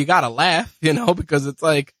 But you gotta laugh, you know, because it's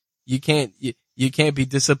like, you can't be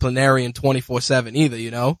disciplinarian 24/7 either,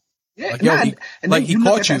 you know? Yeah, like, yo, he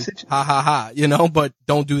caught you, ha ha ha, you know, but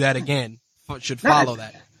don't do that again. Should follow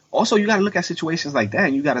that. Also, you gotta look at situations like that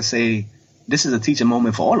and you gotta say, this is a teaching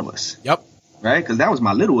moment for all of us. Yep. Right? Because that was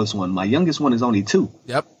my littlest one. My youngest one is only 2.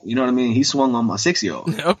 Yep. You know what I mean? He swung on my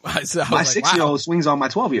 6-year-old. Yep. My 6-year-old swings on my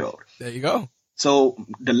 12-year-old. There you go. So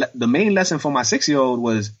the main lesson for my 6-year-old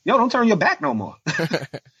was, yo, don't turn your back no more.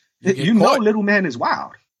 You know, little man is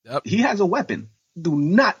wild. Yep. He has a weapon. Do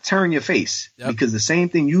not turn your face, because the same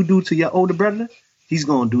thing you do to your older brother, he's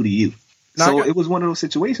going to do to you. So it was one of those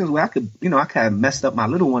situations where I could have messed up my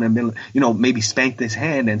little one and been, maybe spanked his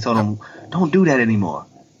hand and told him, don't do that anymore.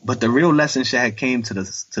 But the real lesson had came to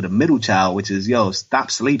the middle child, which is, yo, stop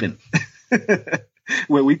sleeping.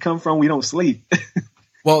 Where we come from, we don't sleep.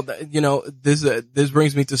 Well, this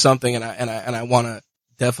brings me to something, and I want to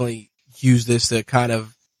definitely use this to kind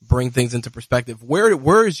of bring things into perspective. Where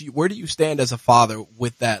do you stand as a father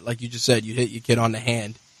with that? Like you just said, you hit your kid on the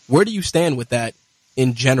hand. Where do you stand with that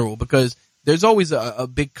in general? Because there's always a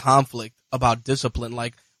big conflict about discipline.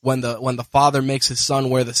 Like when the father makes his son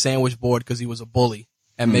wear the sandwich board because he was a bully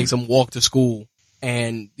and makes him walk to school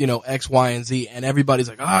and, X, Y, and Z, and everybody's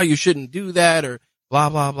like, oh, you shouldn't do that or blah,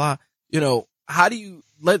 blah, blah. How do you,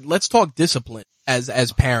 let's talk discipline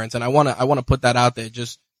as parents. And I want to put that out there,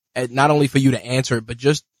 just not only for you to answer it, but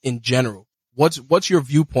just in general. What's your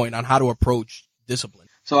viewpoint on how to approach discipline?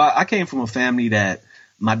 So I came from a family that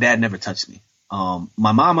my dad never touched me.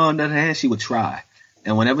 My mama, on the other hand, she would try.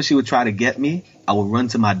 And whenever she would try to get me, I would run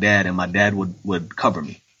to my dad and my dad would cover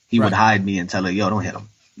me. He would hide me and tell her, yo, don't hit him.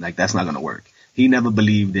 Like, that's not going to work. He never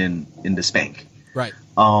believed in the spank. Right.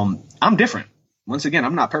 I'm different. Once again,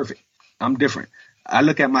 I'm not perfect. I'm different. I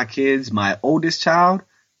look at my kids, my oldest child,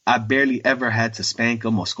 I barely ever had to spank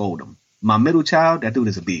him or scold him. My middle child, that dude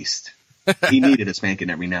is a beast. He needed a spanking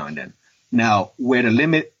every now and then. Now,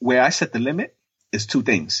 where I set the limit is 2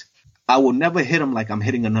 things. I will never hit him like I'm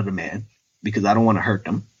hitting another man because I don't want to hurt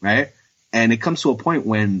them, right? And it comes to a point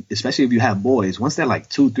when, especially if you have boys, once they're like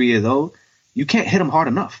 2, 3 years old, you can't hit them hard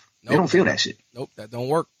enough. Nope. They don't feel that shit. Nope, that don't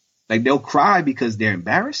work. Like, they'll cry because they're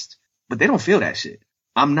embarrassed, but they don't feel that shit.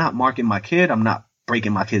 I'm not marking my kid. I'm not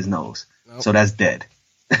breaking my kid's nose. Nope. So that's dead.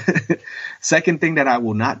 Second thing that I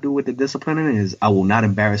will not do with the disciplining is I will not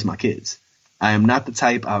embarrass my kids. I am not the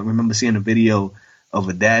type. I remember seeing a video of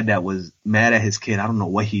a dad that was mad at his kid. I don't know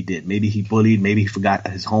what he did. Maybe he bullied. Maybe he forgot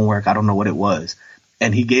his homework. I don't know what it was.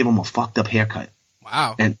 And he gave him a fucked up haircut.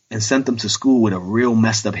 Wow. And sent them to school with a real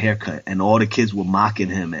messed up haircut. And all the kids were mocking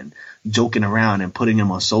him and joking around and putting him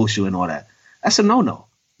on social and all that. That's a no-no.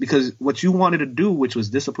 Because what you wanted to do, which was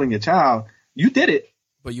discipline your child, you did it.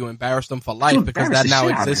 But you embarrassed them for life because that now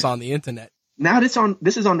exists on the internet. Now this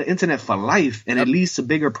is on the internet for life, and it leads to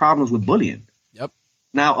bigger problems with bullying. Yep.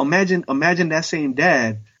 Now imagine that same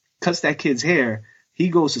dad cuts that kid's hair, he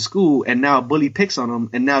goes to school, and now a bully picks on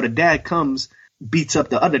him, and now the dad comes, beats up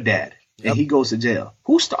the other dad, and he goes to jail.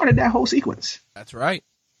 Who started that whole sequence? That's right.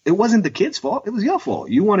 It wasn't the kid's fault. It was your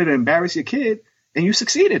fault. You wanted to embarrass your kid, and you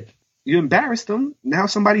succeeded. You embarrassed them. Now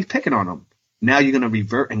somebody's picking on them. Now you're going to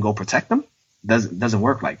revert and go protect them? Doesn't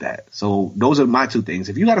work like that. So those are my 2 things.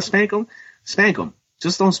 If you got to spank them, spank them.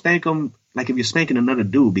 Just don't spank them like if you're spanking another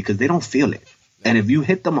dude, because they don't feel it. And if you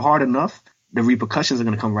hit them hard enough, the repercussions are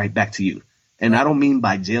going to come right back to you. And I don't mean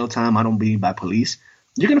by jail time. I don't mean by police.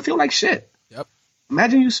 You're going to feel like shit. Yep.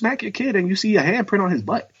 Imagine you smack your kid and you see a handprint on his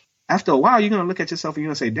butt. After a while, you're going to look at yourself and you're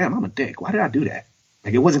going to say, damn, I'm a dick. Why did I do that?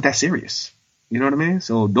 Like, it wasn't that serious. You know what I mean?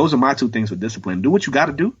 So those are my 2 things with discipline. Do what you got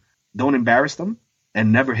to do. Don't embarrass them.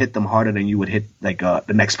 And never hit them harder than you would hit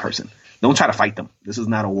the next person. Don't try to fight them. This is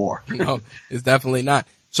not a war. No, it's definitely not.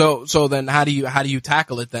 So then how do you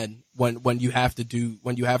tackle it then when you have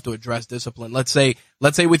to address discipline? Let's say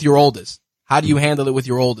with your oldest. How do you handle it with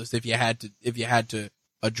your oldest if you had to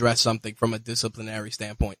address something from a disciplinary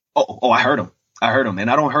standpoint? Oh, I hurt him. And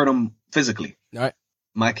I don't hurt him physically. All right.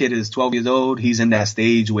 My kid is 12 years old. He's in that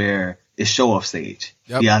stage where it's show off stage.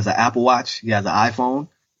 Yep. He has an Apple Watch. He has an iPhone.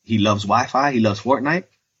 He loves Wi-Fi. He loves Fortnite.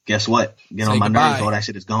 Guess what? Get on my nerves. All that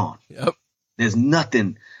shit is gone. Yep. There's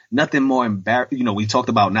nothing more embarrassing. We talked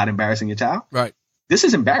about not embarrassing your child. Right. This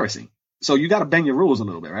is embarrassing. So you got to bend your rules a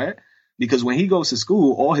little bit, right? Because when he goes to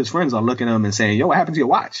school, all his friends are looking at him and saying, yo, what happened to your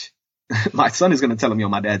watch? My son is going to tell him, yo,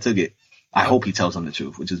 my dad took it. I hope he tells him the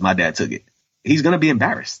truth, which is my dad took it. He's going to be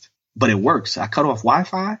embarrassed, but it works. I cut off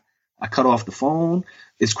Wi-Fi. I cut off the phone.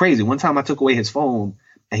 It's crazy. One time I took away his phone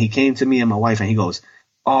and he came to me and my wife and he goes,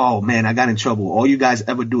 Oh man, I got in trouble. All you guys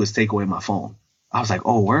ever do is take away my phone. I was like,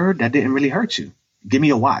 oh word, that didn't really hurt you. Give me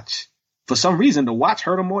a watch. For some reason, the watch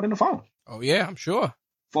hurt him more than the phone. Oh yeah, I'm sure.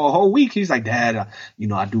 For a whole week, he's like, Dad,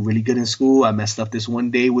 I do really good in school. I messed up this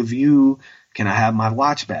one day with you. Can I have my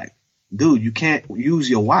watch back? Dude, you can't use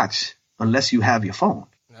your watch unless you have your phone.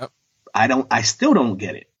 Yep. I still don't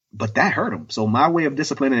get it, but that hurt him. So my way of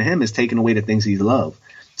disciplining him is taking away the things he loves.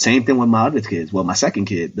 Same thing with my other kids. Well, my second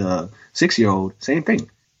kid, the 6-year-old, same thing.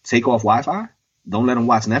 Take off Wi-Fi. Don't let him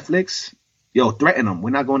watch Netflix. Yo, threaten him.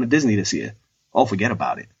 We're not going to Disney this year. Oh, forget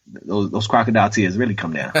about it. Those crocodile tears really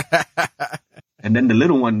come down. And then the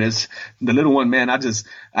little one, man, I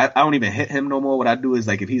don't even hit him no more. What I do is,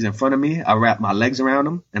 like, if he's in front of me, I wrap my legs around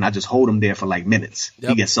him and I just hold him there for like minutes. Yep.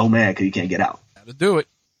 He gets so mad because he can't get out. Gotta do it.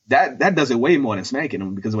 That does it way more than smacking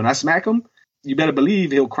him, because when I smack him, you better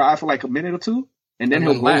believe he'll cry for like a minute or two and then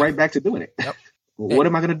he'll go right back to doing it. Yep. Well, what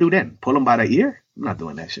am I going to do then? Pull him by the ear? I'm not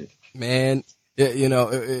doing that shit. Man,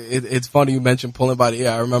 it's funny you mentioned pulling by the ear.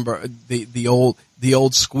 I remember the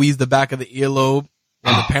old squeeze the back of the earlobe.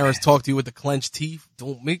 When the parents talk to you with the clenched teeth,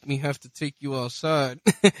 don't make me have to take you outside.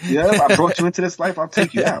 Yeah, I brought you into this life, I'll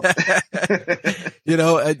take you out.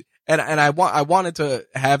 And I wanted to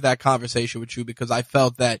have that conversation with you because I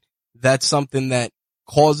felt that that's something that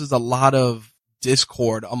causes a lot of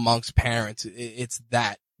discord amongst parents. It's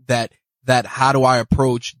that how do I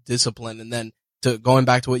approach discipline? And then going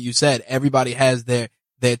back to what you said, everybody has their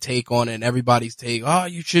take on it, and everybody's take, oh,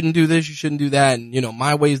 you shouldn't do this, you shouldn't do that. And,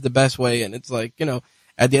 my way is the best way. And it's like,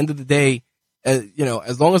 at the end of the day,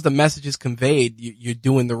 as long as the message is conveyed, you're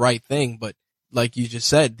doing the right thing. But like you just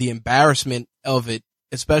said, the embarrassment of it,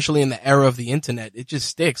 especially in the era of the internet, it just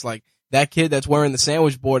sticks. Like that kid that's wearing the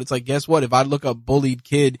sandwich board. It's like, guess what? If I look up bullied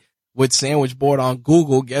kid with sandwich board on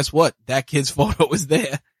Google, guess what? That kid's photo is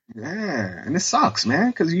there. Yeah. And it sucks,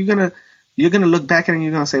 man. Cause you're going to look back at it and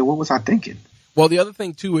you're going to say, what was I thinking? Well, the other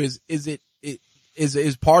thing too is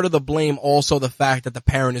part of the blame also the fact that the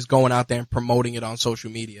parent is going out there and promoting it on social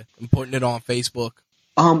media and putting it on Facebook?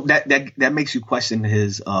 That makes you question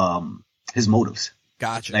his motives.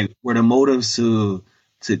 Gotcha. Like, were the motives to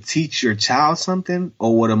teach your child something,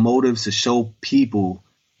 or were the motives to show people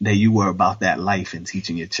that you were about that life and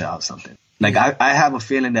teaching your child something? Like, I have a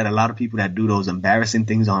feeling that a lot of people that do those embarrassing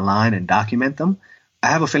things online and document them, I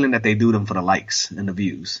have a feeling that they do them for the likes and the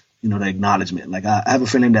views. The acknowledgement. Like, I have a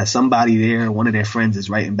feeling that somebody there, one of their friends,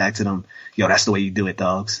 is writing back to them, yo, that's the way you do it,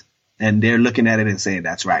 dogs. And they're looking at it and saying,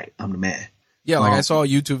 that's right, I'm the man. Yeah, like I saw a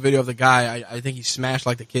YouTube video of the guy, I think he smashed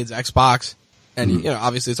like the kid's Xbox, and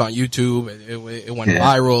obviously it's on YouTube, it went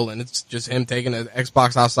viral, and it's just him taking the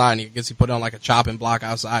Xbox outside, and he put it on like a chopping block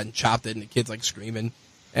outside and chopped it, and the kid's like screaming.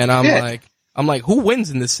 And I'm like, who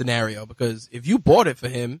wins in this scenario? Because if you bought it for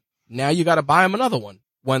him, now you gotta buy him another one.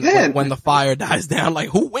 When the fire dies down, like,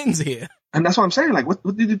 who wins here? And that's what I'm saying. Like, what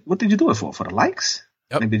did you do it for? For the likes?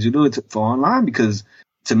 Yep. Like, did you do it for online? Because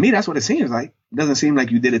to me, that's what it seems like. It doesn't seem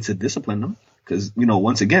like you did it to discipline them. Because,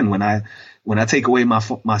 once again, when I take away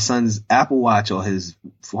my son's Apple Watch or his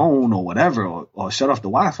phone or whatever, or shut off the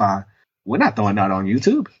Wi-Fi, we're not throwing that on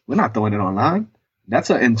YouTube. We're not throwing it online.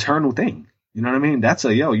 That's an internal thing. You know what I mean? That's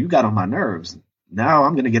you got on my nerves. Now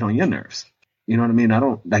I'm going to get on your nerves. You know what I mean? I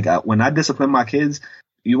don't, when I discipline my kids,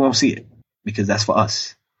 you won't see it, because that's for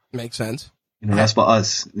us. Makes sense. That's for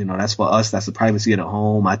us. That's for us. That's the privacy of the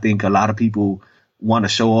home. I think a lot of people want to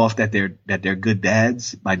show off that they're good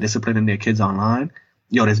dads by disciplining their kids online.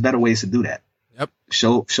 There's better ways to do that. Yep.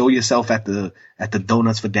 Show yourself at the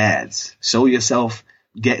Donuts for Dads. Show yourself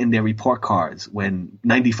getting their report cards when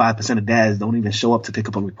 95% of dads don't even show up to pick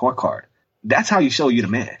up a report card. That's how you show you the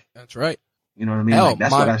man. That's right. You know what I mean?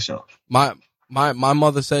 That's what I show. My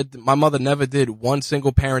mother said my mother never did one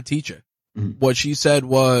single parent teacher. Mm-hmm. What she said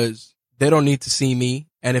was, they don't need to see me,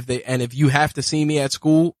 and if you have to see me at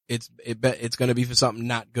school, it's going to be for something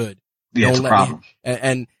not good. Yeah, it's a problem.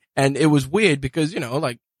 And it was weird because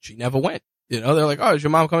like she never went. They're like, oh, is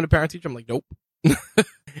your mom coming to parent teacher? I'm like, nope.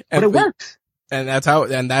 But it works. And that's how.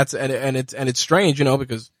 And it's strange,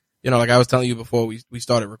 because like I was telling you before we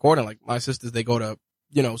started recording, like my sisters, they go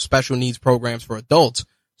to special needs programs for adults.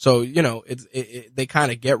 So, they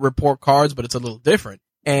kind of get report cards, but it's a little different.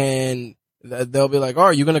 And they'll be like, oh,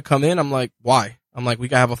 are you going to come in? I'm like, why? I'm like, we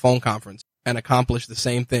can have a phone conference and accomplish the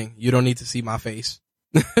same thing. You don't need to see my face.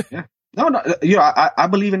 Yeah. No. I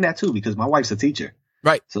believe in that too, because my wife's a teacher.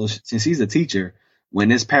 Right. So since she's a teacher,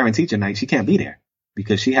 when it's parent teacher night, she can't be there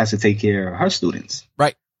because she has to take care of her students.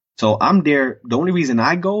 Right. So I'm there. The only reason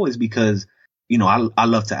I go is because, I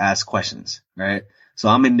love to ask questions. Right. So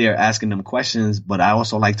I'm in there asking them questions, but I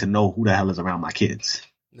also like to know who the hell is around my kids.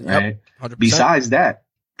 Right. Yep, 100%. Besides that,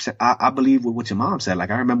 I believe what your mom said.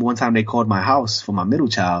 Like, I remember one time they called my house for my middle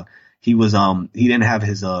child. He didn't have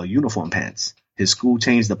his uniform pants. His school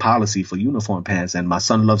changed the policy for uniform pants, and my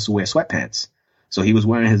son loves to wear sweatpants. So he was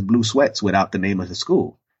wearing his blue sweats without the name of the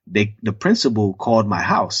school. The principal called my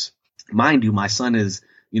house. Mind you, my son is,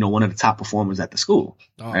 one of the top performers at the school.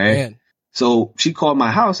 Oh, right? Man. So she called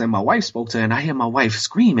my house, and my wife spoke to her, and I hear my wife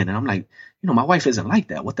screaming, and I'm like, my wife isn't like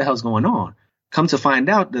that. What the hell's going on? Come to find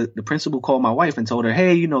out, the principal called my wife and told her,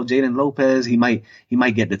 hey, Jaden Lopez, he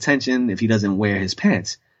might get detention if he doesn't wear his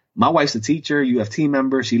pants. My wife's a teacher, UFT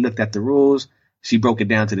member. She looked at the rules. She broke it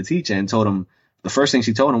down to the teacher and told him, the first thing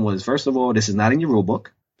she told him was, first of all, this is not in your rule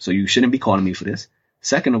book, so you shouldn't be calling me for this.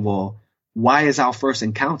 Second of all, why is our first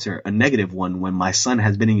encounter a negative one when my son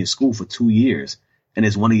has been in your school for 2 years and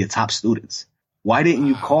is one of your top students? Why didn't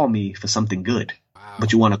you call me for something good,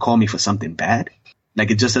 but you want to call me for something bad? Like,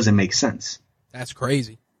 it just doesn't make sense. That's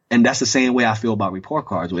crazy. And that's the same way I feel about report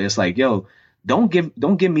cards, where it's like, yo, don't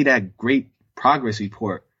give me that great progress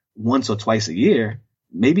report once or twice a year.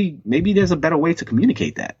 Maybe there's a better way to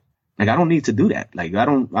communicate that. Like, I don't need to do that. Like,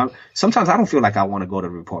 sometimes I don't feel like I want to go to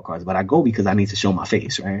the report cards, but I go because I need to show my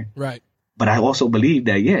face, right? Right. But I also believe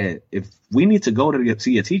that, yeah, if we need to go to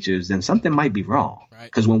see your teachers, then something might be wrong. Right.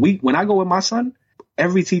 Because when I go with my son,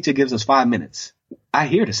 every teacher gives us 5 minutes. I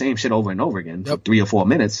hear the same shit over and over again for 3 or 4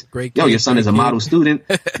 minutes. Great. Yo, your son is a model student.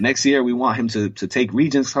 Next year, we want him to take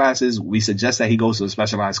Regents classes. We suggest that he goes to a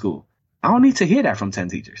specialized school. I don't need to hear that from 10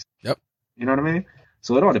 teachers. Yep. You know what I mean?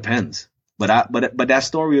 So it all depends. But that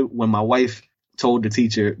story when my wife told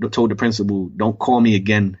the principal, don't call me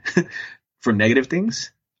again for negative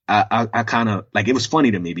things. I kind of, like, it was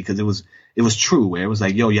funny to me because it was true, where it was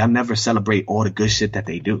like, yo, y'all never celebrate all the good shit that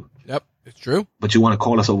they do. Yep. It's true. But you want to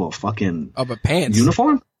call us over a fucking pants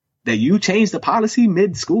uniform that you changed the policy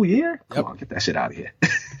mid school year? Come on, get that shit out of here.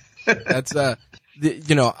 That's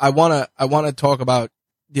I want to talk about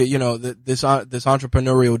this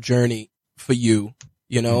entrepreneurial journey for you.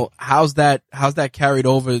 How's that carried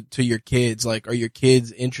over to your kids? Like, are your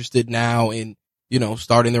kids interested now in,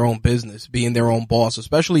 starting their own business, being their own boss,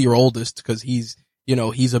 especially your oldest, because he's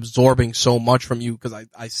absorbing so much from you, because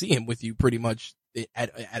I see him with you pretty much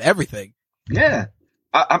at everything. Yeah.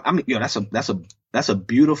 I mean, that's a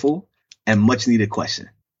beautiful and much needed question,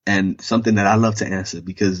 and something that I love to answer,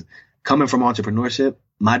 because coming from entrepreneurship,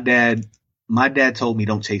 my dad told me,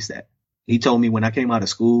 don't chase that. He told me when I came out of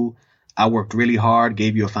school, I worked really hard,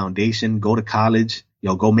 gave you a foundation, go to college,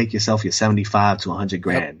 go make yourself your 75 to 100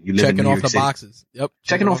 grand. Yep. You live in New York City. Checking off the boxes. Yep.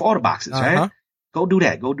 Checking off all the boxes, right? Go do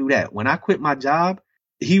that. When I quit my job,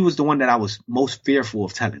 he was the one that I was most fearful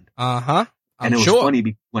of telling. And it was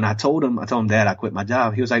funny when I told him, Dad, I quit my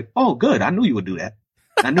job. He was like, oh, good. I knew you would do that.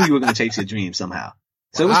 I knew you were going to chase your dream somehow.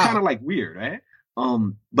 So It was kind of like weird, right?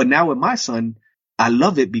 But now with my son, I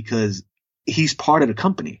love it because he's part of the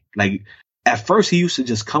company. Like, at first he used to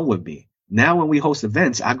just come with me. Now when we host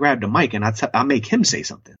events, I grab the mic and I make him say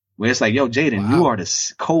something, where it's like, yo, Jaden, you are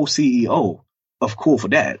the co-CEO of Cool for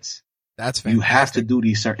Dads. That's fantastic. You have to do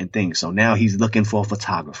these certain things. So now he's looking for a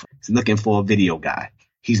photographer. He's looking for a video guy.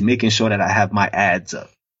 He's making sure that I have my ads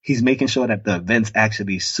up. He's making sure that the events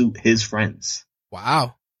actually suit his friends.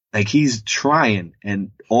 Wow. Like, he's trying,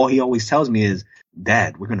 and all he always tells me is,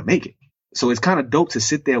 Dad, we're going to make it. So it's kind of dope to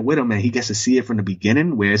sit there with him, and he gets to see it from the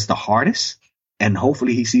beginning, where it's the hardest, and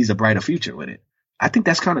hopefully he sees a brighter future with it. I think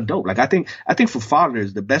that's kind of dope. Like, I think for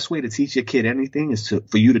fathers, the best way to teach your kid anything is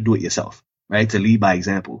for you to do it yourself, right? To lead by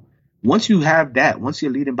example. Once you have that, once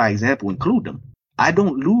you're leading by example, include them. I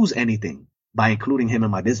don't lose anything by including him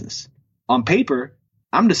in my business. On paper,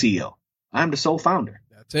 I'm the CEO. I'm the sole founder.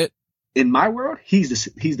 That's it. In my world, he's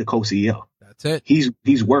the co-CEO. That's it.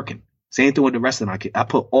 He's working. Same thing with the rest of my kids. I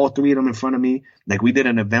put all 3 of them in front of me. Like, we did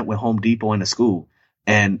an event with Home Depot in the school,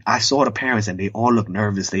 and I saw the parents, and they all looked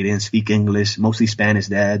nervous. They didn't speak English, mostly Spanish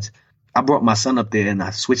dads. I brought my son up there, and I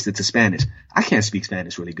switched it to Spanish. I can't speak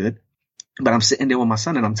Spanish really good, but I'm sitting there with my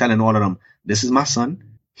son, and I'm telling all of them, this is my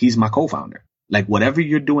son. He's my co-founder. Like, whatever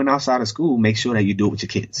you're doing outside of school, make sure that you do it with your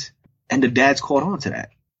kids. And the dads caught on to that,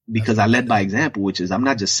 because I led by example, which is, I'm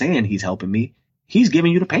not just saying he's helping me. He's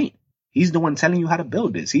giving you the paint. He's the one telling you how to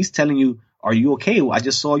build this. He's telling you, are you okay? Well, I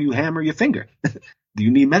just saw you hammer your finger. Do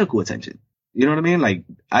you need medical attention? You know what I mean? Like,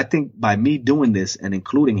 I think by me doing this and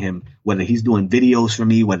including him, whether he's doing videos for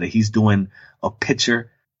me, whether he's doing a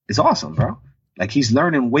picture, it's awesome, bro. Like, he's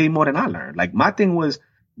learning way more than I learned. Like, my thing was,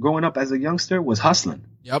 growing up as a youngster, was hustling.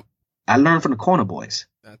 Yep. I learned from the corner boys.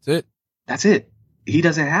 That's it. He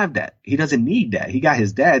doesn't have that. He doesn't need that. He got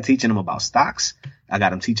his dad teaching him about stocks. I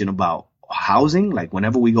got him teaching about housing. Like,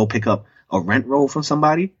 whenever we go pick up a rent roll from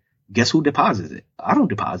somebody, guess who deposits it? I don't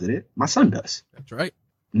deposit it. My son does. That's right.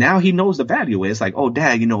 Now he knows the value. It's like, oh,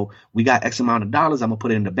 Dad, we got X amount of dollars. I'm going to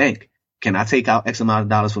put it in the bank. Can I take out X amount of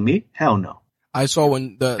dollars for me? Hell no. I saw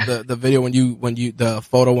when the video the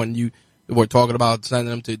photo when you were talking about sending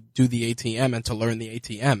them to do the ATM and to learn the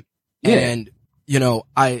ATM. Yeah. And,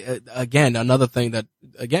 again, another thing that,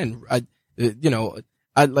 again, I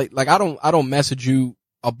don't message you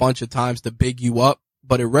a bunch of times to big you up,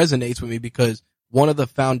 but it resonates with me because one of the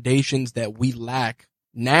foundations that we lack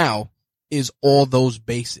now is all those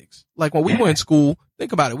basics. Like when we were in school,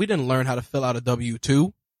 think about it. We didn't learn how to fill out a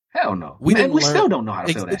W-2. Hell no. We still don't know how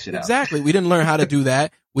to fill that shit out. Exactly. We didn't learn how to do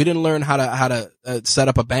that. We didn't learn how to set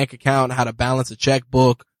up a bank account, how to balance a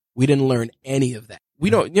checkbook. We didn't learn any of that. We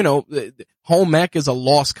don't, home ec is a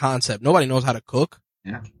lost concept. Nobody knows how to cook.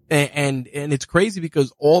 Yeah. And it's crazy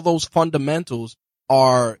because all those fundamentals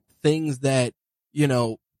are things that,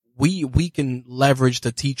 we can leverage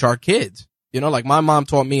to teach our kids. Like my mom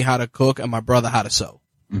taught me how to cook and my brother how to sew.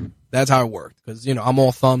 Mm-hmm. That's how it worked. Cause, I'm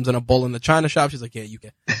all thumbs and a bowl in the china shop. She's like, yeah, you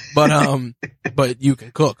can. But you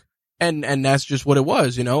can cook. And that's just what it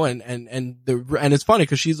was, and it's funny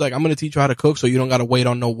cause she's like, I'm going to teach you how to cook so you don't got to wait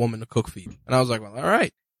on no woman to cook for you. And I was like, well, all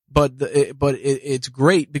right. But it's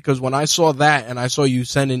great because when I saw that and I saw you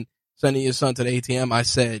sending your son to the ATM, I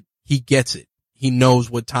said, he gets it. He knows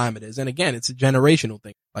what time it is. And again, it's a generational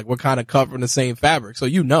thing. Like we're kind of covering the same fabric. So,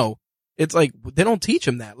 it's like they don't teach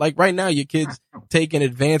him that. Like right now, your kid's taking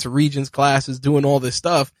advanced Regents classes, doing all this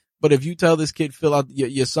stuff. But if you tell this kid,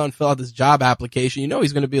 your son fill out this job application,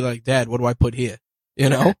 he's going to be like, Dad, what do I put here? Yo,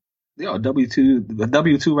 the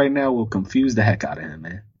W-2 right now will confuse the heck out of him,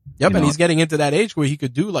 man. Yep. And he's getting into that age where he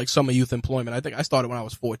could do like summer youth employment. I think I started when I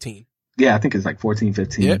was 14. Yeah. I think it's like 14,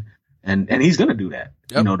 15. Yep. And he's going to do that.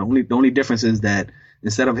 Yep. The only difference is that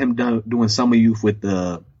instead of him doing summer youth with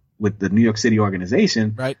the New York City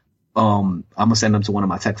organization, right? I'm gonna send him to one of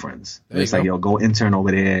my tech friends. It's like, go intern over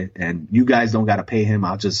there, and you guys don't gotta pay him.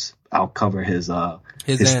 I'll cover his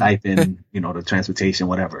stipend, the transportation,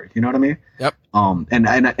 whatever. You know what I mean? Yep.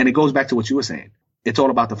 And it goes back to what you were saying. It's all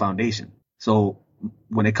about the foundation. So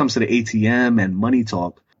when it comes to the ATM and money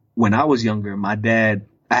talk, when I was younger, I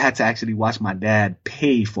had to actually watch my dad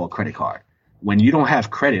pay for a credit card. When you don't have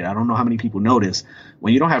credit, I don't know how many people know this.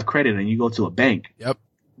 When you don't have credit and you go to a bank, yep.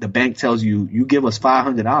 The bank tells you give us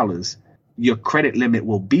 $500, your credit limit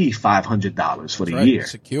will be $500 for the year.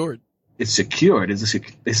 Secured. It's secured.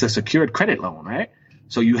 It's a secured credit loan, right?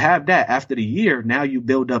 So you have that after the year. Now you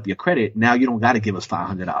build up your credit. Now you don't got to give us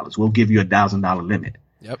 $500. We'll give you $1,000 limit.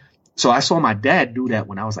 Yep. So I saw my dad do that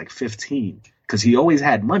when I was like 15 because he always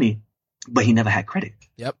had money, but he never had credit.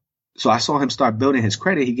 Yep. So I saw him start building his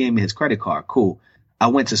credit. He gave me his credit card. Cool. I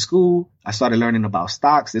went to school. I started learning about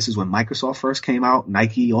stocks. This is when Microsoft first came out,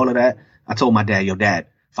 Nike, all of that. I told my dad, yo, Dad,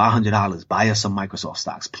 $500, buy us some Microsoft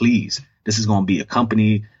stocks, please. This is going to be a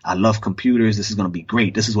company. I love computers. This is going to be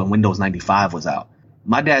great. This is when Windows 95 was out.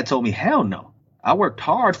 My dad told me, hell no. I worked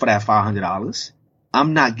hard for that $500.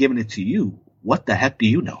 I'm not giving it to you. What the heck do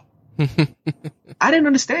you know? I didn't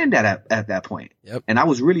understand that at that point. Yep. And I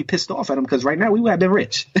was really pissed off at him because right now we would have been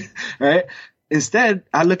rich, right? Instead,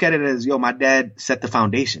 I look at it as, my dad set the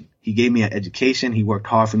foundation. He gave me an education. He worked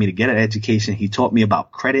hard for me to get an education. He taught me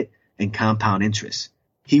about credit and compound interest.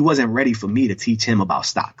 He wasn't ready for me to teach him about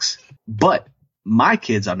stocks. But my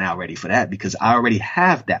kids are now ready for that because I already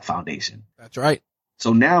have that foundation. That's right.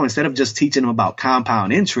 So now instead of just teaching them about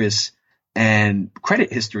compound interest and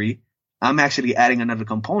credit history, I'm actually adding another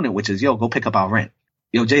component, which is, go pick up our rent.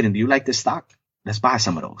 Yo, Jaden, do you like this stock? Let's buy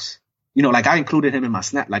some of those. Like I included him in my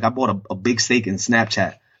I bought a big stake in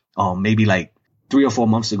Snapchat. Maybe like 3 or 4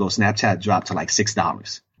 months ago, Snapchat dropped to like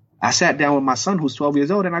 $6. I sat down with my son who's 12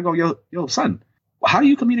 years old and I go, yo, son, how do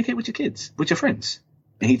you communicate with your kids, with your friends?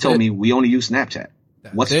 And he told me we only use Snapchat.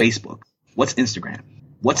 What's Facebook? What's Instagram?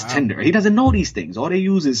 What's Tinder? He doesn't know these things. All they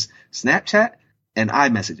use is Snapchat and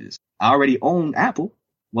iMessages. I already own Apple.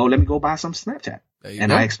 Well, let me go buy some Snapchat.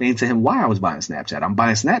 And I explained to him why I was buying Snapchat. I'm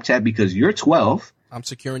buying Snapchat because you're 12. I'm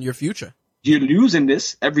securing your future. You're using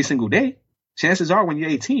this every single day. Chances are when you're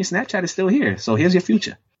 18, Snapchat is still here. So here's your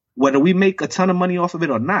future. Whether we make a ton of money off of it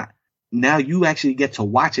or not, now you actually get to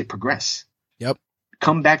watch it progress. Yep.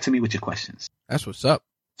 Come back to me with your questions. That's what's up.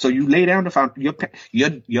 So you lay down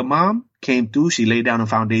your mom came through. She laid down a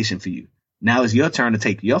foundation for you. Now it's your turn to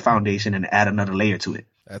take your foundation and add another layer to it.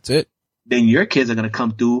 That's it. Then your kids are going to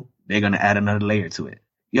come through. They're going to add another layer to it.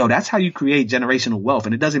 That's how you create generational wealth.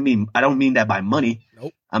 And I don't mean that by money.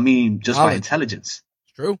 Nope. I mean just by intelligence.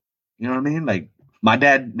 It's true. You know what I mean? Like my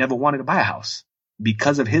dad never wanted to buy a house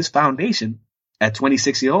because of his foundation. At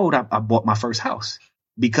 26 years old, I bought my first house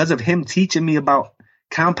because of him teaching me about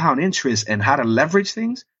compound interest and how to leverage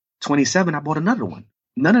things. 27, I bought another one.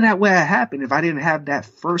 none of that would have happened if I didn't have that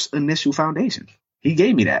first initial foundation. He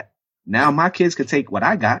gave me that. Now my kids could take what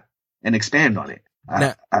I got and expand on it.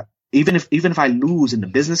 Even if I lose in the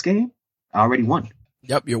business game, I already won.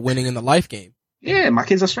 Yep, you're winning in the life game. Yeah, my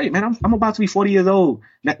kids are straight, man. I'm about to be 40 years old.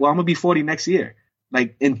 Well, I'm gonna be 40 next year.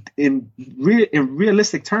 Like in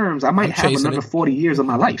realistic terms, I might have another 40 years of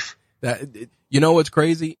my life. You know what's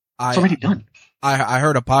crazy? It's already done. I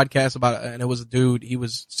heard a podcast about it, and it was a dude. He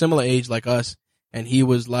was similar age like us, and he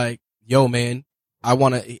was like, "Yo, man,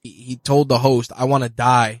 he told the host, I want to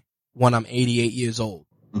die when I'm 88 years old."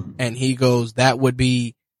 Mm-hmm. And he goes, "That would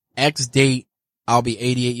be X date. I'll be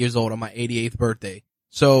 88 years old on my 88th birthday."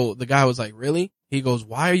 So the guy was like, "Really?" He goes,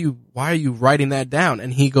 why are you writing that down?"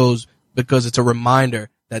 And he goes, "Because it's a reminder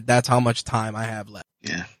that that's how much time I have left."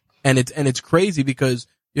 Yeah. And it's crazy because,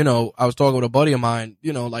 you know, I was talking with a buddy of mine,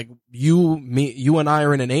 you know, like you and I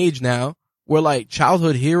are in an age now where like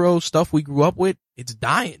childhood heroes, stuff we grew up with, it's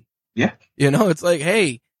dying. Yeah. You know, it's like,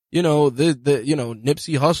 hey, you know, you know,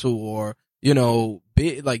 Nipsey Hussle or, you know,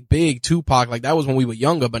 Big Tupac, like that was when we were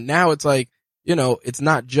younger, but now it's like, you know, it's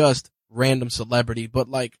not just random celebrity, but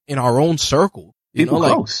like in our own circle, you people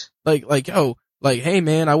know, close. like, yo, like, hey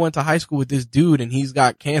man, I went to high school with this dude and he's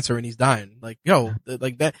got cancer and he's dying. Like, yo,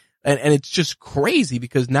 like that. And it's just crazy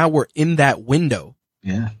because now we're in that window.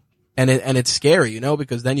 Yeah. And it's scary, you know,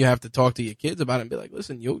 because then you have to talk to your kids about it and be like,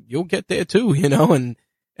 listen, you'll get there too, you know, and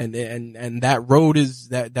that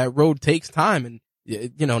road takes time. And,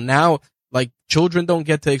 you know, now like children don't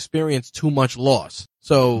get to experience too much loss.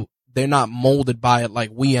 So they're not molded by it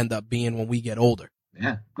like we end up being when we get older.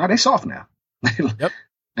 Yeah. No, they're soft now. Yep.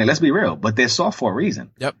 Hey, let's be real, but they're soft for a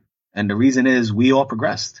reason. Yep. And the reason is we all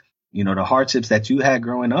progressed. You know, the hardships that you had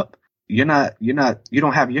growing up, you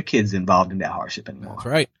don't have your kids involved in that hardship anymore. That's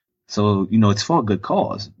right. So, you know, it's for a good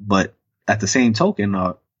cause, but at the same token,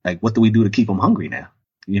 like, what do we do to keep them hungry now?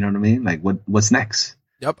 You know what I mean? Like, what's next?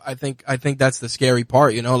 Yep. I think that's the scary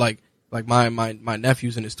part, you know, like my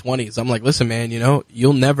nephew's in his 20s. I'm like, listen, man, you know,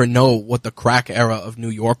 you'll never know what the crack era of New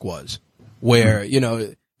York was where, you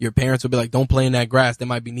know, your parents would be like, don't play in that grass. There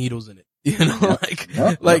might be needles in it. You know,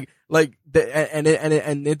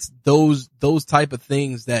 and it's those type of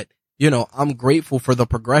things that, you know, I'm grateful for the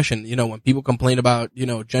progression. You know, when people complain about, you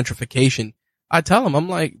know, gentrification, I tell them, I'm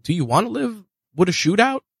like, do you want to live with a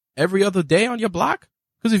shootout every other day on your block?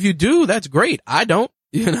 Because if you do, that's great. I don't,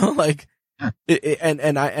 you know, like, and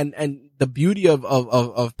the beauty of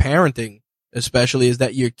parenting, especially, is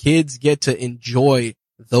that your kids get to enjoy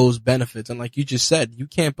those benefits. And like you just said, you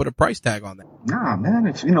can't put a price tag on that. Nah, man.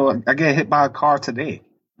 If, you know, I get hit by a car today,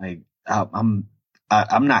 like I'm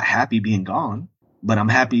not happy being gone, but I'm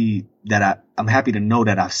happy to know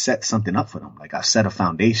that I've set something up for them. Like I've set a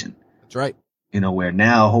foundation. That's right. You know, where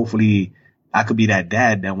now hopefully I could be that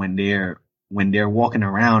dad that when they're walking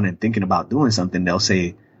around and thinking about doing something, they'll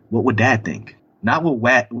say, what would dad think? Not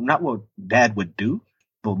what dad would do,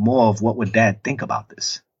 but more of what would dad think about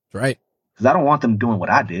this? That's right. Because I don't want them doing what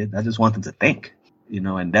I did. I just want them to think, you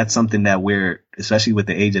know, and that's something that we're, especially with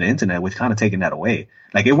the age of the internet, we're kind of taking that away.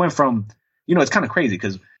 Like it went from, you know, it's kind of crazy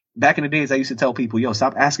because back in the days I used to tell people, yo,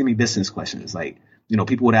 stop asking me business questions. Like, you know,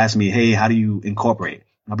 people would ask me, hey, how do you incorporate?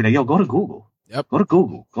 I'll be like, yo, go to Google. Yep. Go to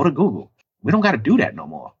Google. We don't got to do that no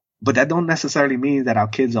more. But that don't necessarily mean that our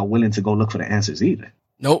kids are willing to go look for the answers either.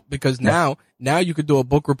 Nope, because now you could do a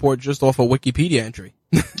book report just off a Wikipedia entry.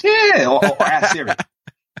 Yeah, or ask Siri.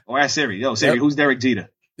 Or ask Siri. Yo, Siri, who's Derek Jeter?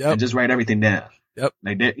 Yep. And just write everything down. Yep.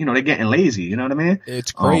 Like they're getting lazy. You know what I mean?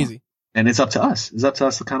 It's crazy. And it's up to us. It's up to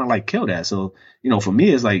us to kind of like kill that. So, you know, for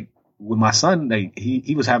me, it's like with my son, like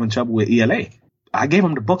he was having trouble with ELA. I gave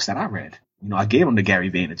him the books that I read. You know, I gave him the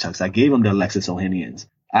Gary Vaynerchuks. I gave him the Alexis Ohanians.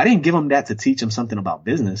 I didn't give him that to teach him something about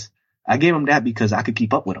business. I gave him that because I could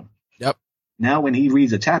keep up with him. Yep. Now when he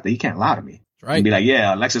reads a chapter, he can't lie to me. Right. And be like,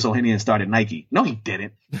 yeah, Alexis Ohanian started Nike. No, he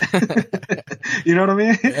didn't. You know what I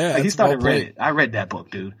mean? Yeah, like he started Reddit. I read that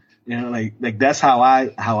book, dude. You know, like that's how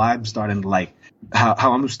I'm starting to like,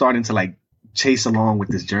 how I'm starting to like chase along with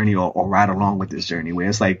this journey or ride along with this journey where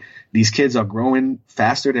it's like these kids are growing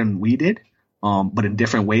faster than we did. But in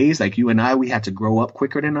different ways. Like you and I, we had to grow up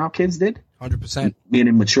quicker than our kids did. 100%. Being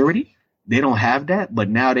in maturity. They don't have that, but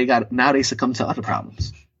now they succumb to other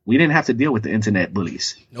problems. We didn't have to deal with the internet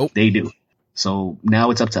bullies. Nope. They do. So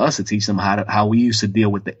now it's up to us to teach them how we used to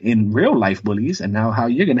deal with the in real life bullies, and now how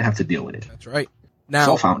you're gonna have to deal with it. That's right. Now, it's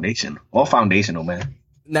all foundational, man.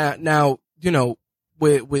 Now, you know,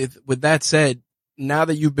 with that said, now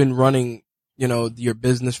that you've been running, you know, your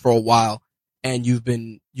business for a while, and you've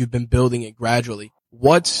been building it gradually,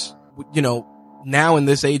 what's, you know, now in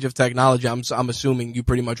this age of technology, I'm assuming you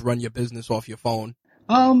pretty much run your business off your phone.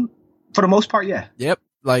 For the most part, yeah. Yep.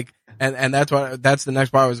 Like, and that's the next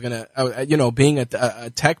part I was gonna, being a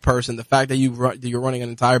tech person, the fact that you're running an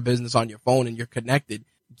entire business on your phone and you're connected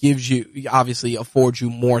obviously affords you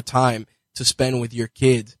more time to spend with your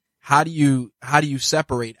kids. How do you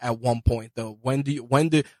separate at one point though? When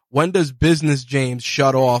does business James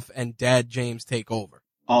shut off and dad James take over?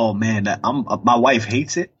 Oh man, my wife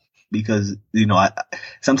hates it because,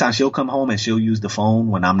 sometimes she'll come home and she'll use the phone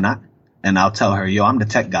when I'm not. And I'll tell her, yo, I'm the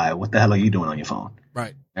tech guy. What the hell are you doing on your phone?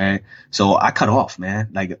 Right. Right. So I cut off,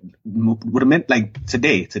 man. Like,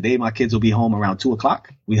 today my kids will be home around 2:00.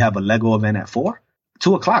 We have a Lego event at 4.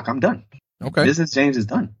 2:00, I'm done. Okay. Business James is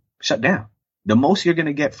done. Shut down. The most you're going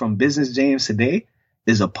to get from Business James today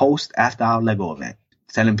is a post after our Lego event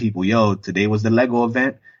telling people, yo, today was the Lego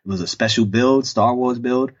event. It was a special build, Star Wars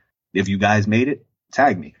build. If you guys made it,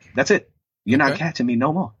 tag me. That's it. You're not catching me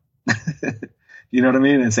no more. You know what I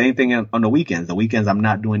mean? And same thing on the weekends. The weekends, I'm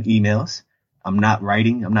not doing emails. I'm not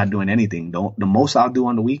writing. I'm not doing anything. The most I'll do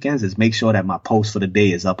on the weekends is make sure that my post for the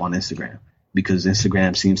day is up on Instagram, because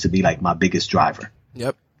Instagram seems to be like my biggest driver.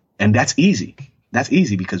 Yep. And that's easy. That's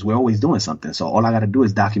easy because we're always doing something. So all I got to do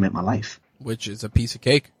is document my life. Which is a piece of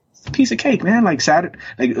cake. It's a piece of cake, man. Like Saturday,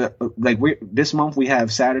 this month we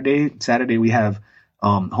have Saturday. Saturday we have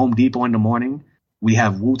Home Depot in the morning. We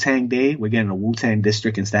have Wu-Tang Day. We're getting a Wu-Tang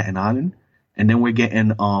district in Staten Island. And then we're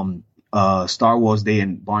getting Star Wars Day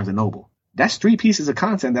in Barnes & Noble. That's 3 pieces of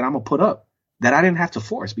content that I'm going to put up that I didn't have to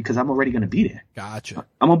force because I'm already going to be there. Gotcha.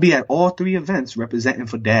 I'm going to be at all 3 events representing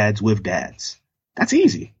for dads with dads. That's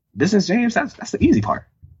easy. Business James, that's the easy part.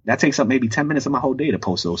 That takes up maybe 10 minutes of my whole day to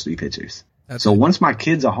post those 3 pictures. So once my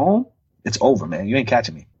kids are home, it's over, man. You ain't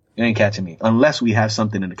catching me. You ain't catching me unless we have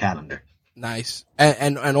something in the calendar. Nice.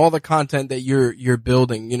 And all the content that you're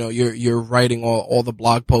building, you're writing all the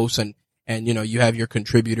blog posts and you have your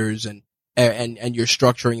contributors and you're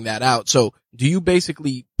structuring that out. So do you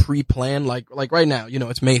basically pre-plan like right now,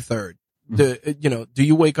 it's May 3rd. Do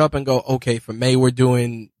you wake up and go, okay, for May we're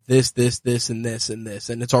doing this, and this, and this,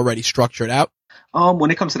 and it's already structured out?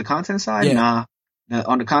 When it comes to the content side, yeah. Nah.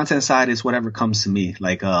 On the content side, it's whatever comes to me.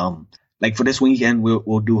 Like for this weekend,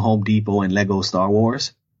 we'll do Home Depot and Lego Star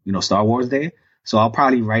Wars, Star Wars Day. So I'll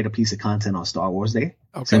probably write a piece of content on Star Wars Day.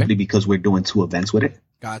 Okay. Simply because we're doing 2 events with it.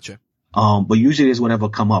 Gotcha. But usually it's whatever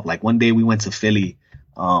come up. Like one day we went to Philly,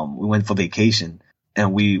 we went for vacation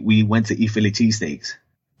and we went to eat Philly cheesesteaks.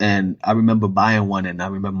 And I remember buying one, and I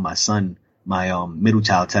remember my son, my middle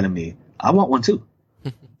child, telling me, I want one too.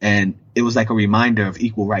 And it was like a reminder of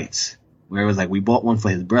equal rights, where it was like we bought one for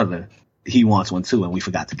his brother, he wants one too, and we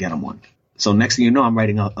forgot to get him one. So next thing you know, I'm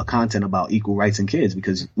writing a content about equal rights in kids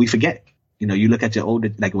because we forget. You look at your older,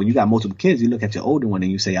 like when you got multiple kids, you look at your older one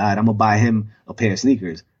and you say, all right, I'm gonna buy him a pair of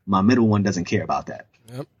sneakers. My middle one doesn't care about that.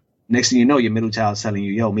 Yep. Next thing you know, your middle child's telling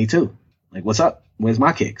you, yo, me too. Like, what's up? Where's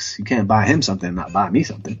my kicks? You can't buy him something and not buy me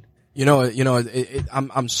something.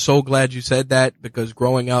 I'm so glad you said that, because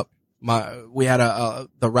growing up, we had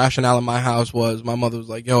the rationale in my house was my mother was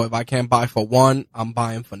like, yo, if I can't buy for one, I'm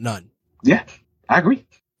buying for none. Yeah, I agree.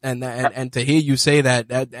 And to hear you say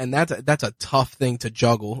that's a tough thing to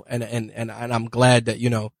juggle. And I'm glad that,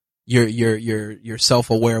 you're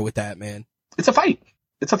self-aware with that, man. It's a fight.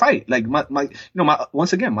 It's a fight. Like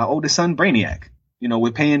once again, my oldest son, Brainiac,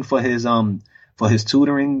 we're paying for his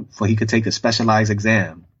tutoring he could take a specialized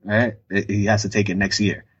exam, right? He has to take it next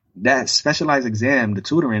year. That specialized exam, the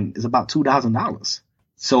tutoring, is about $2,000.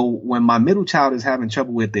 So when my middle child is having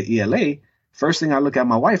trouble with the ELA, first thing I look at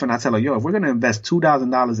my wife and I tell her, yo, if we're going to invest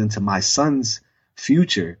 $2,000 into my son's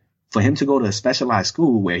future for him to go to a specialized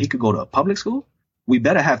school where he could go to a public school, we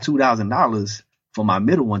better have $2,000 for my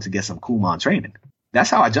middle one to get some Kumon training. That's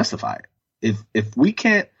how I justify it. If we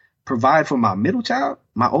can't provide for my middle child,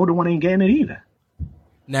 my older one ain't getting it either.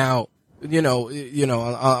 Now,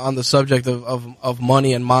 on the subject of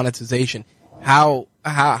money and monetization, how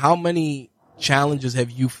many challenges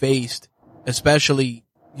have you faced, especially,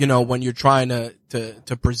 when you're trying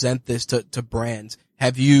to present this to brands?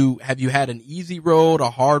 Have you had an easy road, a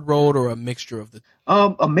hard road, or a mixture of the?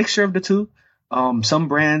 A mixture of the two. Some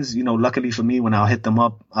brands, luckily for me, when I'll hit them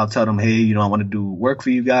up, I'll tell them, hey, I want to do work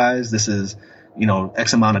for you guys. This is,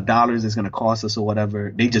 X amount of dollars it's going to cost us or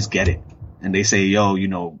whatever. They just get it. And they say, yo,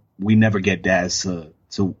 we never get dads to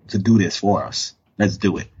do this for us. Let's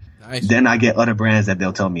do it. Nice. Then I get other brands that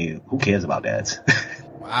they'll tell me, who cares about dads?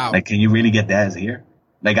 Wow. Like, can you really get dads here?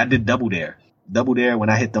 Like I did Double Dare. Double Dare, when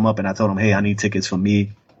I hit them up and I told them, hey, I need tickets for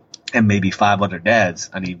me and maybe 5 other dads.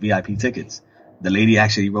 I need VIP tickets. The lady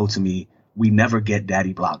actually wrote to me, we never get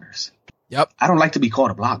daddy bloggers. Yep. I don't like to be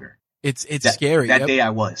called a blogger. It's scary. That day I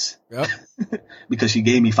was. Yep. Because she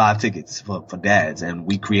gave me 5 tickets for dads, and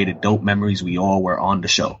we created dope memories. We all were on the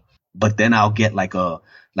show. But then I'll get like a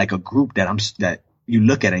group that you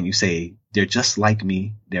look at and you say, they're just like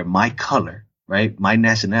me. They're my color, right? My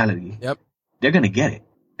nationality. Yep. They're going to get it.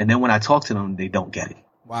 And then when I talk to them, they don't get it.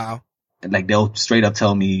 Wow. And like, they'll straight up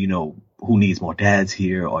tell me, you know, who needs more dads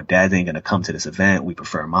here, or dads ain't going to come to this event. We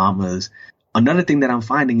prefer mamas. Another thing that I'm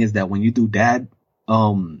finding is that when you do dad,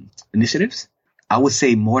 initiatives, I would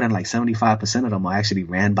say more than like 75% of them are actually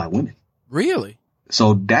ran by women. Really?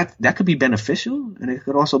 So that could be beneficial, and it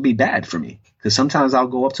could also be bad for me, because sometimes I'll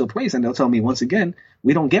go up to a place and they'll tell me, once again,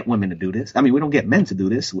 we don't get women to do this. I mean, we don't get men to do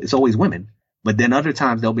this. It's always women. But then other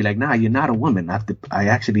times they'll be like, nah, you're not a woman. I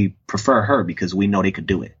actually prefer her because we know they could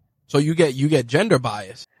do it. So you get gender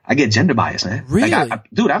bias. I get gender bias, man. Really? Like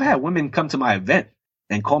dude, I've had women come to my event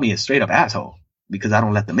and call me a straight up asshole because I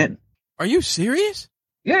don't let them in. Are you serious?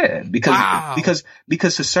 Yeah, because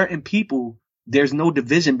to certain people, there's no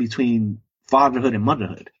division between fatherhood and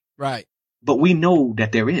motherhood. Right. But we know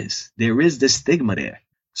that there is this stigma there.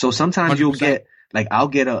 So sometimes 100%. You'll get, like, I'll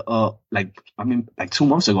get like 2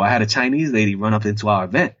 months ago, I had a Chinese lady run up into our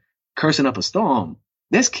event cursing up a storm.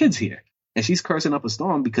 There's kids here, and she's cursing up a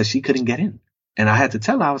storm because she couldn't get in. And I had to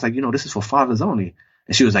tell her, I was like, you know, this is for fathers only.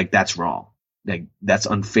 And she was like, that's wrong. Like, that's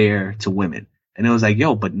unfair to women. And it was like,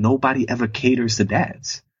 yo, but nobody ever caters to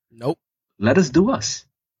dads. Nope. Let us do us.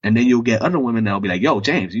 And then you'll get other women that'll be like, yo,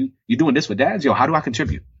 James, you doing this for dads? Yo, how do I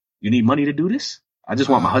contribute? You need money to do this? I just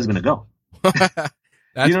want my husband to go. That's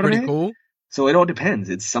you know pretty what I mean? cool. So it all depends.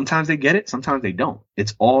 It's sometimes they get it, sometimes they don't.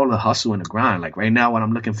 It's all a hustle and a grind. Like right now, when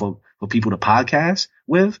I'm looking for people to podcast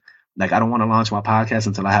with, like I don't want to launch my podcast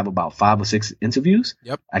until I have about 5 or 6 interviews.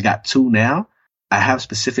 Yep. I got 2 now. I have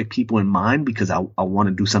specific people in mind because I want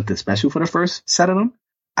to do something special for the first set of them.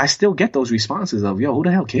 I still get those responses of, yo, who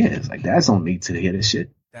the hell cares? Like, dads don't need to hear this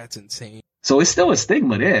shit. That's insane. So it's still a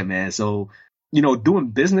stigma there, man. So, you know, doing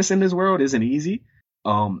business in this world isn't easy.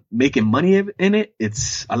 Making money in it,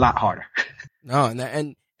 it's a lot harder. No,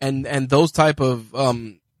 and those type of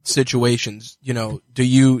situations, you know, do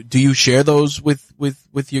you share those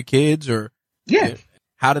with your kids, or yeah,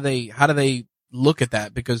 how do they look at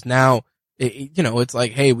that? Because now you know, it's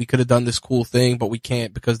like, hey, we could have done this cool thing, but we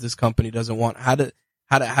can't because this company doesn't want. How do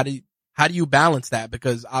you balance that?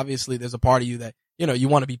 Because obviously there's a part of you that, you know, you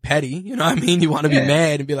want to be petty, you know what I mean? You want to be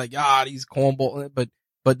mad and be like, these cornball,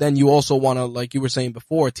 but then you also want to, like you were saying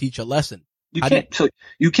before, teach a lesson. You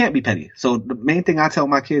can't be petty. So the main thing I tell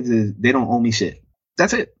my kids is they don't owe me shit.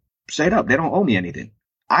 That's it. Straight up. They don't owe me anything.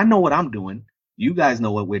 I know what I'm doing. You guys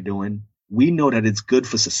know what we're doing. We know that it's good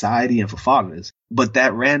for society and for fathers, but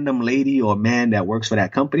that random lady or man that works for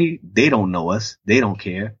that company, they don't know us. They don't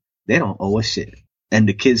care. They don't owe us shit. And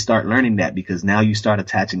the kids start learning that because now you start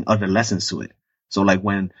attaching other lessons to it. So like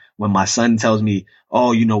when my son tells me,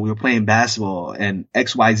 oh, you know, we were playing basketball and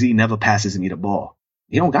XYZ never passes me the ball.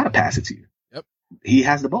 He don't got to pass it to you. Yep. He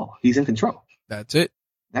has the ball. He's in control. That's it.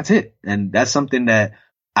 And that's something that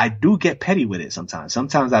I do get petty with it sometimes.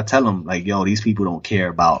 Sometimes I tell them like, yo, these people don't care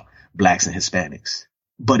about blacks and Hispanics,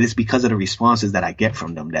 but it's because of the responses that I get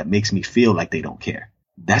from them that makes me feel like they don't care.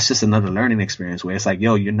 That's just another learning experience where it's like,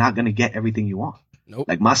 yo, you're not going to get everything you want. Nope.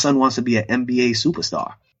 Like my son wants to be an NBA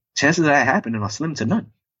superstar. Chances of that happening are slim to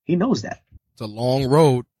none. He knows that. It's a long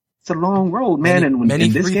road. It's a long road, man. And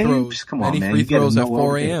in this game, come on, man. Many free throws at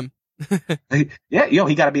 4 a.m. Yeah, yo,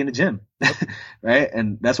 he got to be in the gym. Right?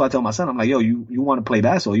 And that's why I tell my son, I'm like, yo, you want to play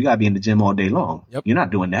basketball, you got to be in the gym all day long. Yep. You're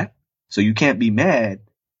not doing that. So you can't be mad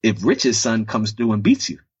if Rich's son comes through and beats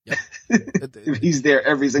you. Yep. If he's there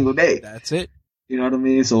every single day. That's it. You know what I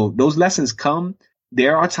mean? So those lessons come.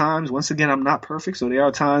 There are times, once again, I'm not perfect. So there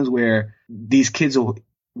are times where these kids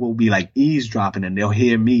will be like eavesdropping and they'll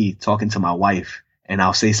hear me talking to my wife and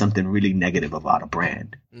I'll say something really negative about a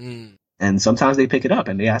brand. And sometimes they pick it up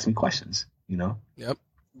and they ask me questions, you know? Yep.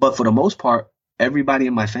 But for the most part, everybody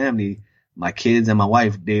in my family, my kids and my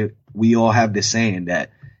wife, we all have this saying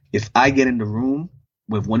that if I get in the room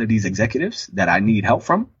with one of these executives that I need help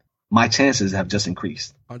from, my chances have just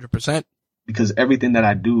increased. 100%. Because everything that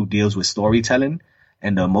I do deals with storytelling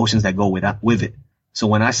and the emotions that go with it. So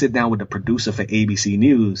when I sit down with the producer for ABC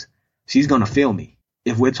News, she's going to feel me.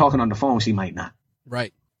 If we're talking on the phone, she might not.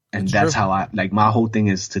 Right. And that's how my whole thing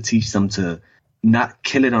is to teach them to not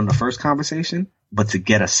kill it on the first conversation, but to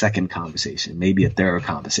get a second conversation, maybe a third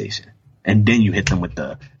conversation. And then you hit them with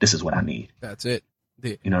this is what I need. That's it.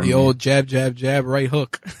 The old jab, jab, jab, right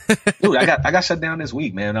hook. Dude, I got shut down this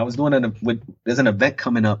week, man. I was doing there's an event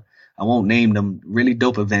coming up. I won't name them. Really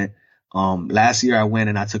dope event. Last year I went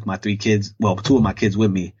and I took my 3 kids, 2 of my kids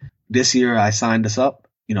with me. This year I signed us up.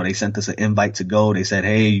 They sent us an invite to go. They said,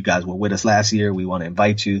 hey, you guys were with us last year. We want to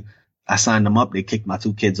invite you. I signed them up. They kicked my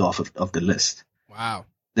 2 kids off of the list. Wow.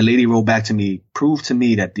 The lady wrote back to me, prove to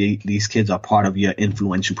me that these kids are part of your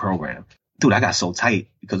influential program. Dude, I got so tight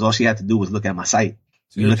because all she had to do was look at my site.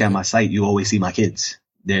 You look at my site, you always see my kids.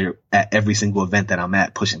 They're at every single event that I'm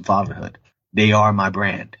at pushing fatherhood. They are my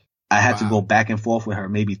brand. I had to go back and forth with her,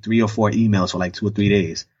 maybe 3 or 4 emails for like 2 or 3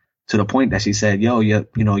 days, to the point that she said, yo, your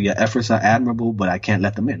efforts are admirable, but I can't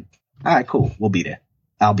let them in. All right, cool. We'll be there.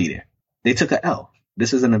 I'll be there. They took a L.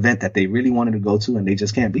 This is an event that they really wanted to go to and they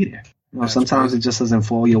just can't be there. Sometimes crazy. It just doesn't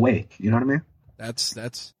fall your way. You know what I mean? That's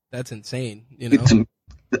insane.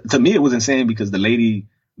 To me, it was insane because the lady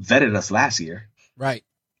vetted us last year. Right.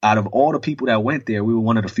 Out of all the people that went there, we were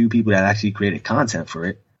one of the few people that actually created content for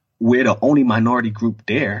it. We're the only minority group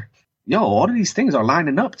there. All of these things are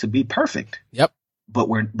lining up to be perfect. Yep.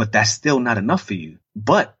 But that's still not enough for you.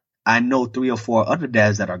 But I know 3 or 4 other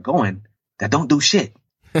dads that are going that don't do shit.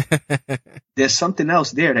 There's something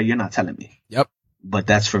else there that you're not telling me. Yep. But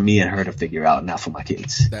that's for me and her to figure out, not for my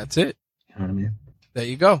kids. That's it. You know what I mean? There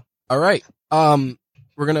you go. All right.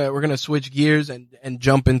 We're gonna switch gears and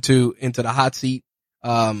jump into the hot seat,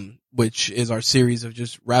 which is our series of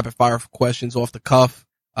just rapid fire questions off the cuff.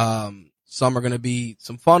 Some are gonna be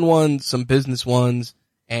some fun ones, some business ones,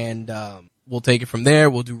 and we'll take it from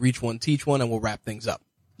there. We'll do reach one, teach one, and we'll wrap things up.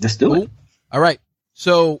 Let's do it. All right.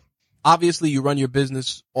 So obviously you run your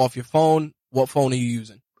business off your phone. What phone are you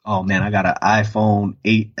using? Oh man, I got an iPhone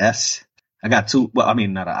 8S. I got 2. Well, I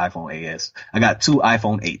mean, not an iPhone 8S. I got 2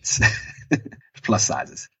 iPhone 8s, plus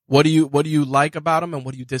sizes. What do you like about them and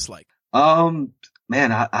what do you dislike? Man,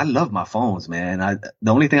 I love my phones, man.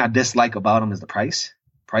 The only thing I dislike about them is the price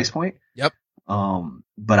point. Yep.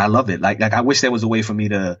 But I love it. Like I wish there was a way for me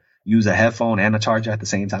to use a headphone and a charger at the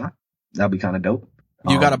same time. That'd be kind of dope.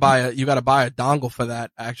 You gotta buy a dongle for that,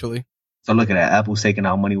 actually. So look at that. Apple's taking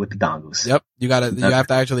out money with the dongles. Yep. You have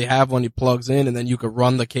to actually have one you plugs in and then you could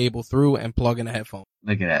run the cable through and plug in a headphone.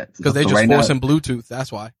 Look at that. Because they just forcing Bluetooth.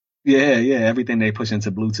 That's why. Yeah. Everything they push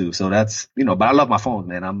into Bluetooth. So that's, but I love my phone,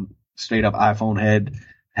 man. I'm straight up iPhone head,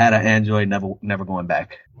 had an Android, never going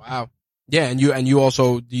back. Wow. Yeah. And you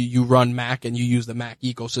also, you run Mac and you use the Mac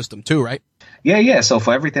ecosystem too, right? Yeah. So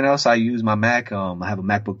for everything else, I use my Mac. I have a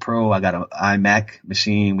MacBook Pro. I got an iMac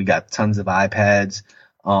machine. We got tons of iPads.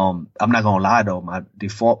 I'm not gonna lie though, my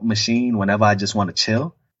default machine, whenever I just want to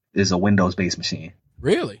chill, is a Windows-based machine.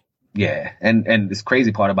 Really? Yeah. And this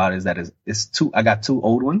crazy part about it is that it's 2. I got 2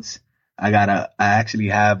 old ones. I actually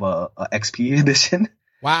have a XP edition.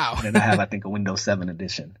 Wow. And I have, I think, a Windows 7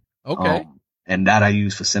 edition. Okay. And that I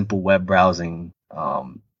use for simple web browsing,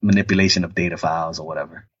 manipulation of data files or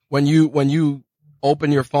whatever. When you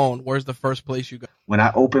open your phone, where's the first place you go? When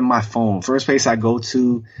I open my phone, first place I go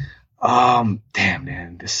to, damn,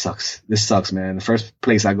 man, this sucks, man. The first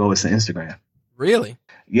place I go is to Instagram. Really?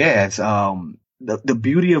 Yeah. It's, the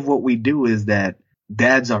beauty of what we do is that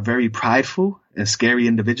dads are very prideful and scary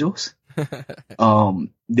individuals.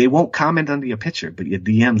 They won't comment under your picture, but your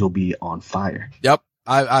DMs will be on fire. Yep.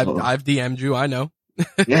 I've DM'd you. I know.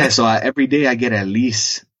 Yeah. So every day I get at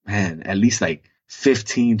least like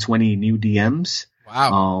 15, 20 new DMs.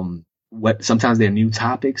 Wow. Sometimes they're new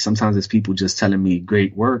topics. Sometimes it's people just telling me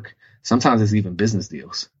great work. Sometimes it's even business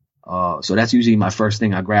deals. So that's usually my first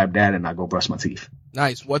thing. I grab that and I go brush my teeth.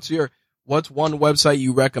 Nice. What's one website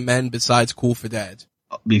you recommend besides Cool for Dads?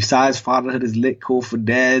 Besides Fatherhood is Lit, Cool for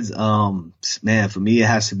Dads, man, for me it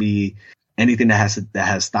has to be anything that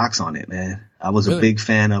has stocks on it, man. I was a big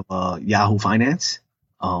fan of Yahoo Finance.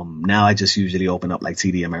 Now I just usually open up like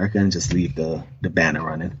TD America and just leave the banner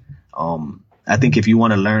running. I think if you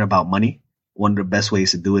want to learn about money, one of the best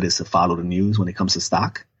ways to do it is to follow the news when it comes to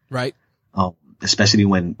stock. Right. Especially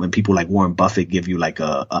when people like Warren Buffett give you like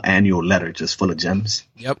a annual letter just full of gems.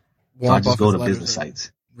 Yep. So I just go to business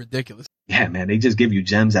sites. Ridiculous. Yeah, man. They just give you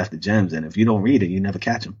gems after gems. And if you don't read it, you never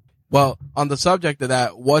catch them. Well, on the subject of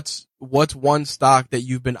that, what's one stock that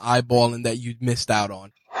you've been eyeballing that you missed out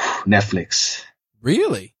on? Netflix.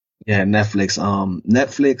 Really? Yeah, Netflix.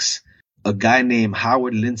 Netflix, a guy named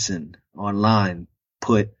Howard Linson online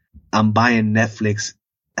put, I'm buying Netflix.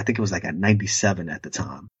 I think it was like at 97 at the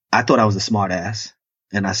time. I thought I was a smart ass.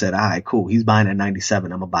 And I said, all right, cool. He's buying at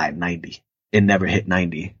 97. I'm going to buy at 90. It never hit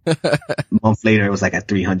 90. A month later, it was like at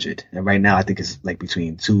 300. And right now, I think it's like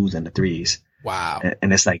between 2s and the 3s. Wow.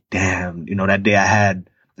 And it's like, damn, that day I had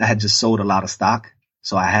just sold a lot of stock.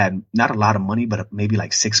 So I had not a lot of money, but maybe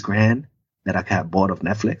like $6,000 that I had bought of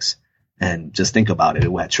Netflix. And just think about it.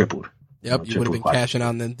 It would have tripled. Yep. You would have been cashing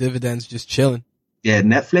on the dividends, just chilling. Yeah.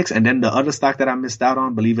 Netflix. And then the other stock that I missed out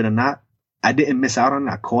on, believe it or not, I didn't miss out on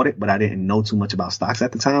it. I caught it, but I didn't know too much about stocks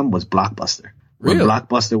at the time, was Blockbuster. When Really?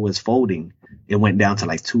 Blockbuster was folding, it went down to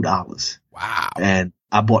like $2. Wow. And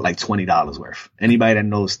I bought like $20 worth. Anybody that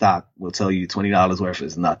knows stock will tell you $20 worth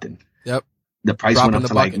is nothing. Yep. The price Drop went in up the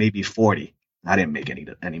to like bucket. maybe 40. I didn't make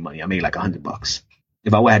any money. I made like $100.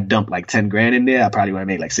 If I would have dumped like 10 grand in there, I probably would have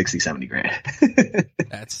made like 60, 70 grand.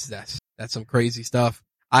 That's some crazy stuff.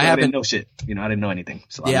 I haven't didn't know shit. You know, I didn't know anything.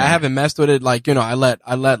 So I haven't messed with it. Like, you know, I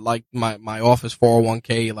let like my office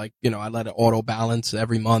 401k, like, you know, I let it auto balance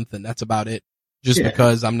every month, and that's about it. Just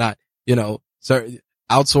because I'm not, you know,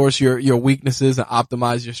 outsource your weaknesses and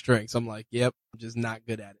optimize your strengths. I'm like, yep, I'm just not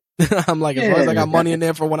good at it. I'm like, as long as I got money in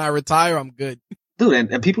there for when I retire, I'm good.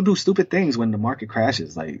 Dude, and people do stupid things when the market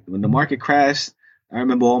crashes. Like when the market crashed, I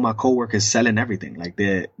remember all my coworkers selling everything. Like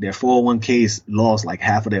their 401ks lost like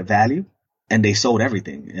half of their value, and they sold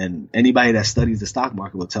everything. And anybody that studies the stock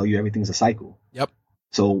market will tell you everything's a cycle. Yep.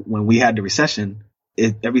 So when we had the recession,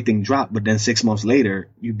 everything dropped. But then 6 months later,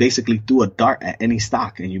 you basically threw a dart at any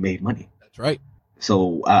stock and you made money. That's right.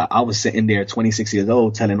 So I was sitting there 26 years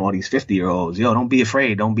old telling all these 50-year-olds, yo, don't be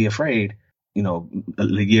afraid. Don't be afraid. You know, a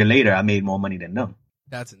year later, I made more money than them.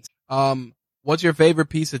 That's insane. What's your favorite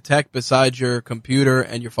piece of tech besides your computer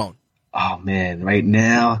and your phone? Oh man, right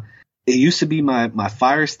now it used to be my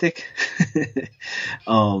Fire Stick.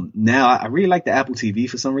 Now I really like the Apple TV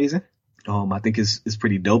for some reason. I think it's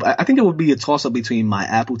pretty dope. I think it would be a toss up between my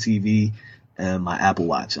Apple TV and my Apple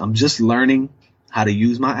Watch. I'm just learning how to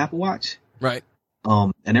use my Apple Watch. Right.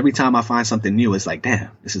 And every time I find something new, it's like,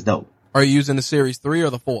 damn, this is dope. Are you using the Series 3 or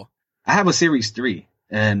the 4? I have a Series 3,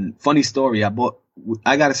 and funny story, I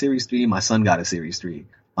got a Series 3, my son got a Series 3.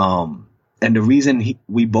 And the reason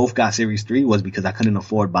we both got Series 3 was because I couldn't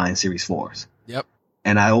afford buying Series 4s. Yep.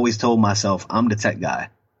 And I always told myself, I'm the tech guy.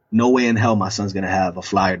 No way in hell my son's going to have a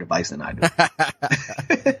flyer device than I do.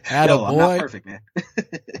 Yo, I'm not perfect, man.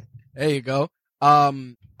 There you go.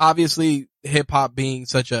 Obviously hip hop being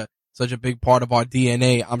such a big part of our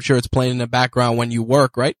DNA, I'm sure it's playing in the background when you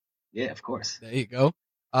work, right? Yeah, of course. There you go.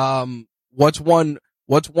 What's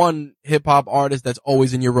one hip hop artist that's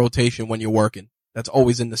always in your rotation when you're working? That's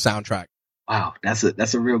always in the soundtrack. Wow.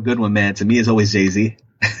 That's a real good one, man. To me, it's always Jay-Z.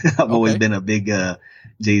 I've always been a big,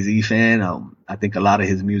 Jay-Z fan. I think a lot of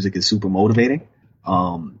his music is super motivating.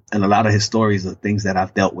 And a lot of his stories are things that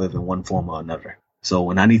I've dealt with in one form or another. So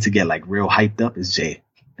when I need to get like real hyped up, it's Jay.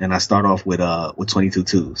 And I start off with 22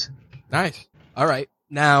 Twos. Nice. All right.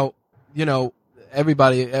 Now, you know,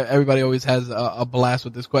 everybody always has a blast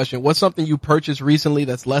with this question. What's something you purchased recently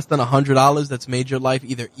that's less than $100 that's made your life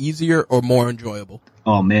either easier or more enjoyable?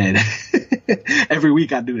 Oh man. Every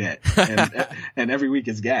week I do that. And every week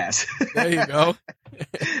it's gas. There you go.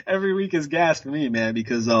 Every week is gas for me, man,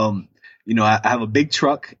 because, you know, I have a big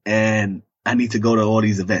truck and I need to go to all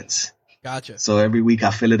these events. Gotcha. So every week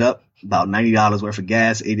I fill it up, about $90 worth of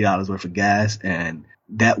gas, $80 worth of gas. And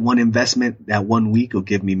that one investment, that 1 week will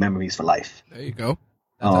give me memories for life. There you go.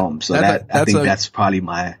 I think that's probably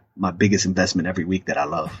my biggest investment every week that I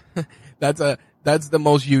love. That's the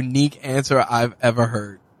most unique answer I've ever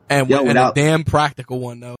heard. And a damn practical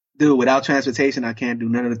one though. Dude, without transportation, I can't do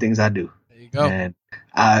none of the things I do. There you go. And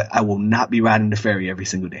I will not be riding the ferry every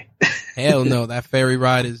single day. Hell no, that ferry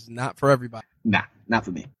ride is not for everybody. Nah, not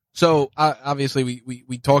for me. So obviously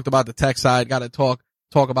we talked about the tech side. Got to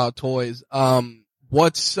talk about toys.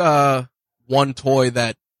 What's one toy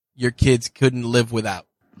that your kids couldn't live without?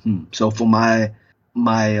 So for my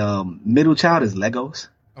middle child is Legos.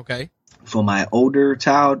 Okay. For my older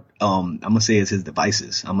child, I'm gonna say it's his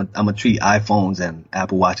devices. I'm gonna treat iPhones and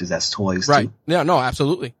Apple Watches as toys right. too. Yeah, no,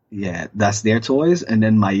 absolutely. Yeah, that's their toys. And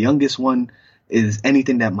then my youngest one is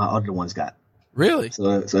anything that my other ones got. Really?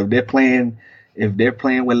 So if they're playing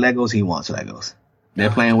with Legos, he wants Legos.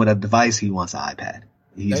 They're playing with a device, he wants an iPad.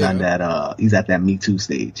 He's at that Me Too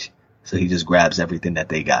stage. So he just grabs everything that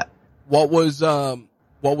they got. What was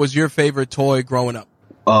your favorite toy growing up?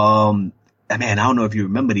 Man, I don't know if you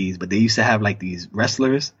remember these, but they used to have like these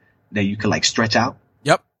wrestlers that you could like stretch out.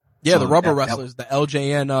 Yep. Yeah, So the rubber wrestlers, the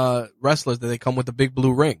LJN wrestlers that they come with the big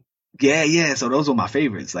blue ring. Yeah. So those were my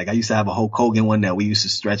favorites. Like I used to have a Hulk Hogan one that we used to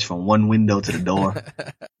stretch from one window to the door.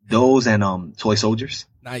 Those and toy soldiers.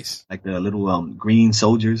 Nice. Like the little green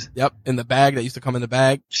soldiers. Yep, in the bag. That used to come in the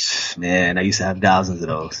bag. Man, I used to have thousands of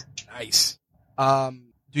those. Nice.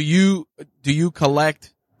 Do you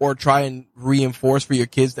collect or try and reinforce for your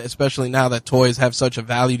kids that, especially now that toys have such a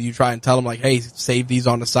value, do you try and tell them like, hey, save these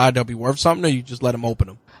on the side, they'll be worth something, or you just let them open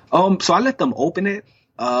them? So I let them open it.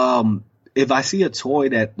 If I see a toy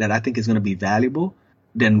that I think is going to be valuable,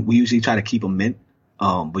 then we usually try to keep them mint.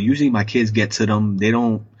 But usually my kids get to them. They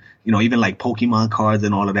don't even like Pokemon cards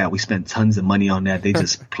and all of that. We spent tons of money on that. They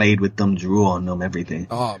just played with them, drew on them, everything.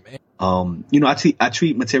 Oh man. I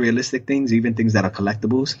treat materialistic things, even things that are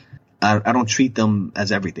collectibles. I don't treat them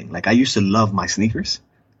as everything. Like I used to love my sneakers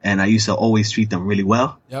and I used to always treat them really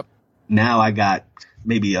well. Yep. Now I got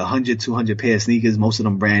maybe 100, 200 pair of sneakers, most of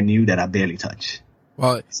them brand new that I barely touch.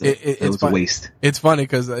 Well, So it was a waste. It's funny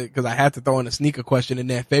because I had to throw in a sneaker question in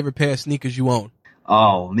there. Favorite pair of sneakers you own?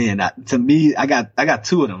 Oh man, to me, I got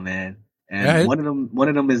two of them, man. And one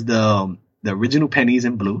of them is the original pennies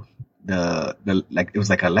in blue. The like it was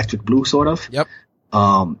like electric blue sort of. Yep.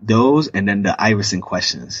 Those and then the Iverson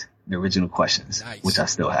questions, the original questions, Nice. which I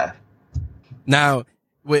still have. Now,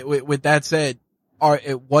 with that said,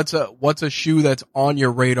 what's a shoe that's on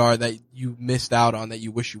your radar that you missed out on that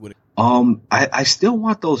you wish you would have? I still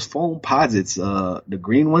want those foam posits, the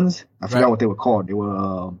green ones. I forgot what they were called. They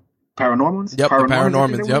were Paranormans. Yep, the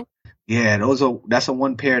Paranormans. Yep. Yeah, that's a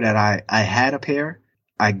one pair that I had a pair.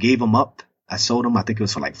 I gave them up. I sold them. I think it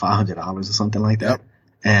was for like $500 or something like that. Yep.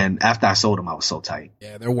 And after I sold them, I was so tight.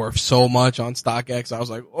 Yeah, they're worth so much on StockX. I was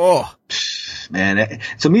like, oh man,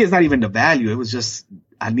 to me, it's not even the value. It was just,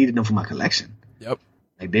 I needed them for my collection. Yep.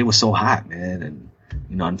 Like they were so hot, man. And,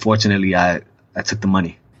 unfortunately I took the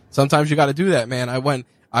money. Sometimes you got to do that, man. I went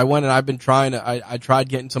and I've been trying to, I tried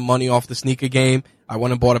getting some money off the sneaker game. I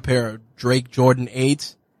went and bought a pair of Drake Jordan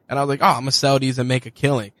 8s and I was like, oh, I'm going to sell these and make a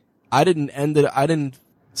killing. I didn't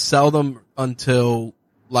sell them until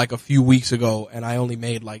like a few weeks ago and I only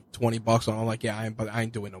made like $20 on them. I'm like, yeah, I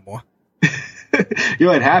ain't doing no more.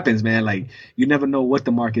 It happens, man. Like you never know what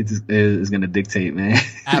the market is going to dictate, man.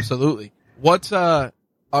 Absolutely. What's a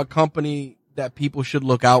company that people should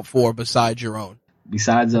look out for besides your own?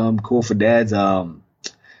 Besides, Cool for Dads,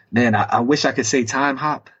 man, I wish I could say Time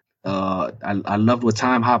Hop. I loved what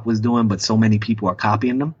Time Hop was doing, but so many people are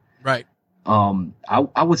copying them. Right.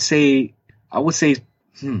 I would say,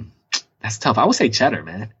 that's tough. I would say Cheddar,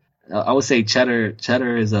 man. I would say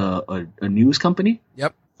Cheddar is a news company.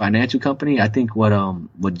 Yep. Financial company. I think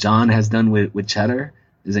what John has done with Cheddar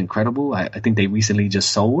is incredible. I think they recently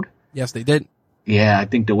just sold. Yes, they did. Yeah, I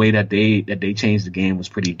think the way that they changed the game was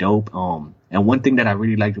pretty dope. And one thing that I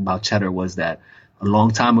really liked about Cheddar was that a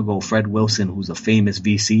long time ago, Fred Wilson, who's a famous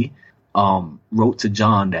VC, wrote to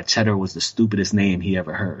John that Cheddar was the stupidest name he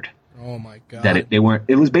ever heard. Oh my God. That it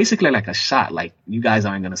was basically like a shot. Like you guys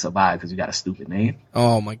aren't going to survive because you got a stupid name.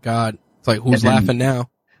 Oh my God. It's like, who's laughing now?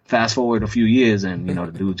 Fast forward a few years and,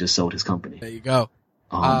 the dude just sold his company. There you go.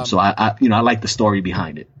 So I like the story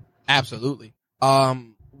behind it. Absolutely.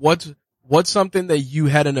 What's something that you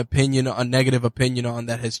had a negative opinion on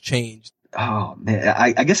that has changed? Oh man,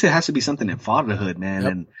 I guess it has to be something in fatherhood, man.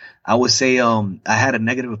 Yep. And I would say, I had a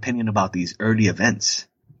negative opinion about these early events.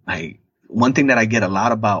 Like one thing that I get a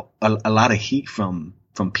lot of heat from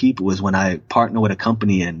people is when I partner with a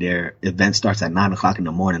company and their event starts at 9:00 in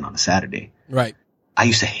the morning on a Saturday. Right. I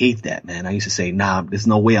used to hate that, man. I used to say, nah, there's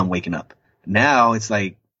no way I'm waking up. Now it's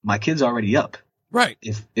like my kid's already up. Right.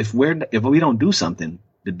 If we don't do something,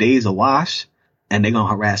 the day's a wash and they're going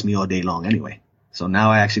to harass me all day long anyway. So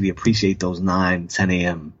now I actually appreciate those 9, 10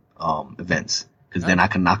 a.m. Events because then I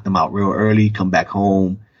can knock them out real early, come back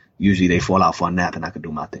home. Usually they fall out for a nap and I can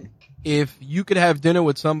do my thing. If you could have dinner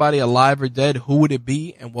with somebody alive or dead, who would it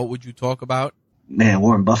be and what would you talk about? Man,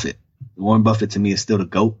 Warren Buffett. Warren Buffett to me is still the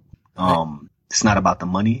GOAT. It's not about the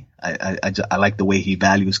money. I like the way he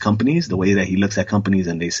values companies, the way that he looks at companies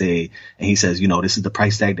and he says, this is the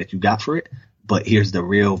price tag that you got for it, but here's the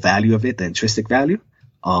real value of it, the intrinsic value.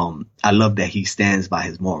 I love that he stands by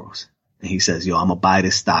his morals and he says, I'm gonna buy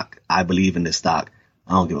this stock. I believe in this stock.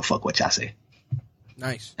 I don't give a fuck what y'all say.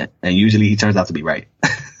 Nice. And usually he turns out to be right.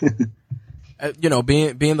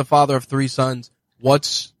 Being the father of 3 sons,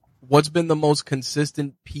 what's been the most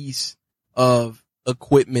consistent piece of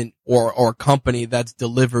equipment or company that's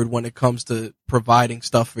delivered when it comes to providing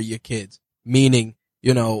stuff for your kids? Meaning,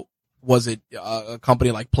 was it a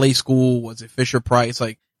company like Play School? Was it Fisher Price?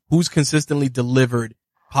 Like, who's consistently delivered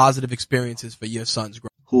positive experiences for your sons?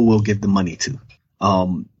 Who will give the money to?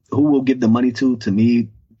 Who will give the money to me,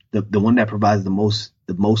 the one that provides the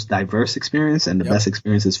most diverse experience and the best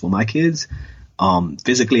experiences for my kids,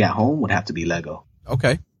 physically at home would have to be Lego.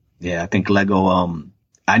 Okay. Yeah, I think Lego,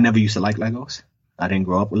 I never used to like Legos. I didn't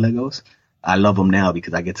grow up with Legos. I love them now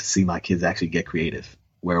because I get to see my kids actually get creative.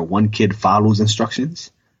 Where one kid follows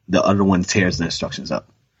instructions, the other one tears the instructions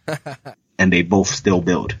up. And they both still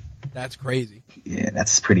build. That's crazy. Yeah,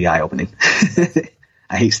 that's pretty eye-opening.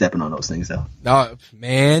 I hate stepping on those things, though. No,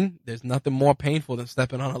 man, there's nothing more painful than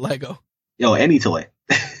stepping on a Lego. Yo, any toy.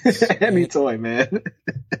 Any toy, man.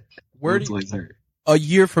 Where a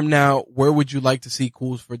year from now, where would you like to see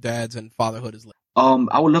Cools for Dads and Fatherhood is Lit?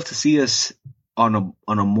 I would love to see us on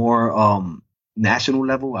a more national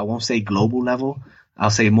level. I won't say global level. I'll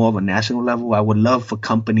say more of a national level. I would love for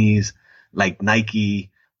companies like Nike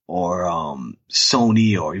or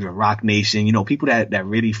Sony or even Rock Nation, people that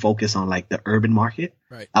really focus on like the urban market.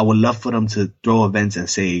 Right. I would love for them to throw events and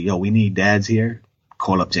say, yo, we need dads here.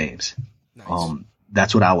 Call up James. Nice.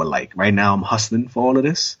 That's what I would like. Right now I'm hustling for all of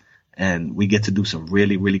this and we get to do some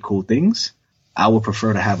really, really cool things. I would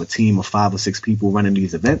prefer to have a team of 5 or 6 people running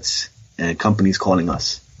these events and companies calling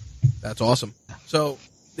us. That's awesome. So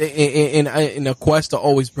in a quest to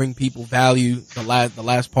always bring people value, the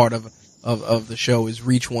last part of the show is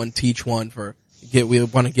reach one, teach one. We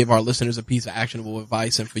want to give our listeners a piece of actionable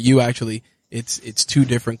advice, and for you, actually, it's 2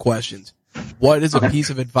 different questions. What is a piece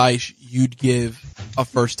of advice you'd give a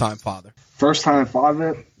first-time father? First-time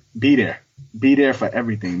father, be there. Be there for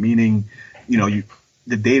everything. Meaning,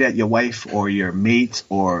 the day that your wife or your mate,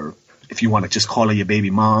 or if you want to just call her your baby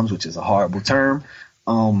moms, which is a horrible term,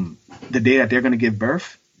 the day that they're going to give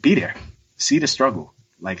birth, be there. See the struggle.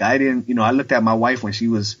 Like I looked at my wife when she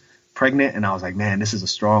was pregnant and I was like, man, this is a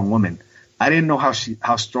strong woman. I didn't know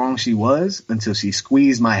how strong she was until she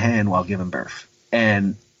squeezed my hand while giving birth.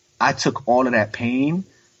 And I took all of that pain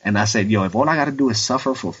and I said, yo, if all I got to do is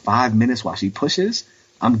suffer for 5 minutes while she pushes,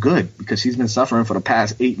 I'm good, because she's been suffering for the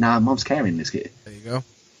past 8-9 months carrying this kid. There you go.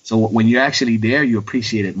 So when you're actually there, you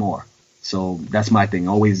appreciate it more. So that's my thing.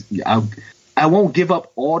 Always, I won't give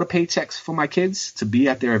up all the paychecks for my kids to be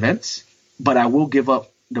at their events, but I will give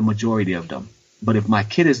up the majority of them. But if my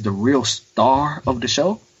kid is the real star of the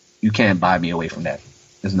show, you can't buy me away from that.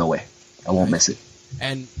 There's no way. I won't miss it.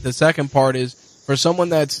 And the second part is, for someone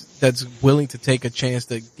that's willing to take a chance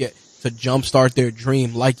to jumpstart their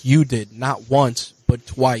dream like you did, not once, but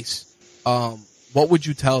twice, what would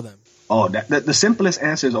you tell them? Oh, the simplest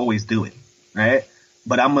answer is always do it, right?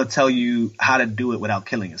 But I'm going to tell you how to do it without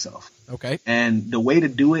killing yourself. Okay. And the way to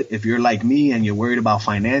do it, if you're like me and you're worried about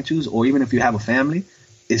financials, or even if you have a family,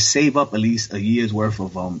 is save up at least a year's worth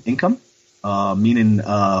of income, meaning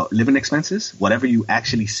living expenses, whatever you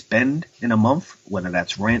actually spend in a month, whether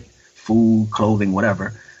that's rent, food, clothing,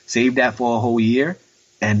 whatever. Save that for a whole year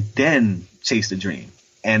and then chase the dream.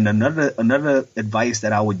 And another advice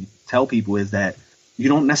that I would tell people is that you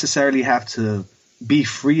don't necessarily have to be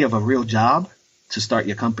free of a real job to start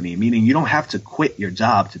your company, meaning you don't have to quit your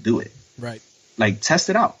job to do it. Right. Like test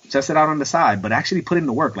it out on the side, but actually put in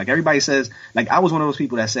the work. Like everybody says, like I was one of those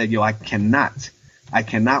people that said, yo, I cannot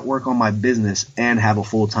work on my business and have a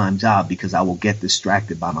full-time job because I will get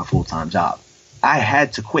distracted by my full-time job. I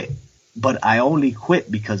had to quit, but I only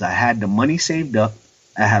quit because I had the money saved up.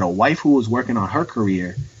 I had a wife who was working on her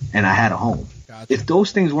career and I had a home. Gotcha. If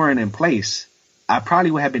those things weren't in place, I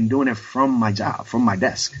probably would have been doing it from my job, from my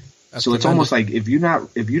desk. That's so tremendous. It's almost like if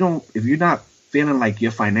you're not feeling like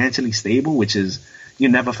you're financially stable, which is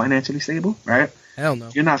you're never financially stable, right? Hell no.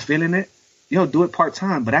 If you're not feeling it, do it part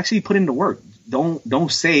time, but actually put in the work.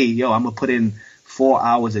 Don't say, I'm gonna put in 4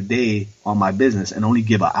 hours a day on my business and only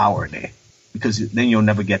give an hour a day, because then you'll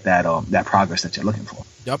never get that progress that you're looking for.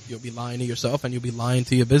 Yep, you'll be lying to yourself and you'll be lying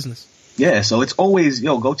to your business. Yeah, so it's always,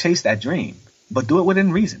 go chase that dream, but do it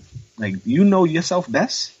within reason. Like, yourself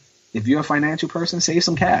best. If you're a financial person, save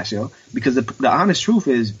some cash, because the honest truth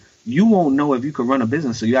is you won't know if you could run a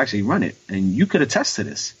business so you actually run it. And you could attest to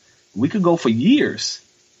this. We could go for years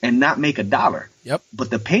and not make $1. Yep. But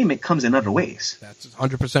the payment comes in other ways. That's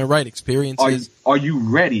 100% right. Experiences. Are you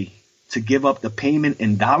ready to give up the payment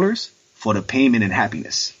in dollars for the payment in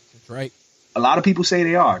happiness? That's right. A lot of people say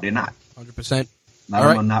they are. They're not. 100%. A lot of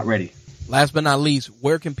them are not ready. Last but not least,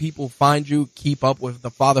 where can people find you, keep up with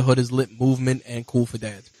the Fatherhood is Lit movement and Cool for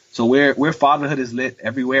Dads? So we're Fatherhood is Lit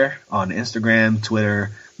everywhere, on Instagram,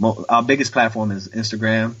 Twitter. Our biggest platform is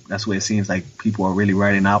Instagram. That's where it seems like people are really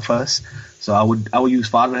writing out for us. So I would use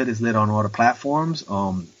Fatherhood is Lit on all the platforms.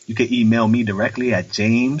 You can email me directly at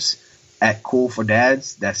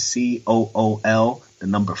james@coolfordads. That's COOL, the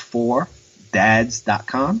number 4,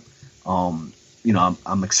 dads.com. I'm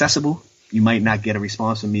accessible. You might not get a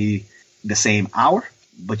response from me the same hour,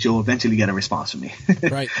 but you'll eventually get a response from me.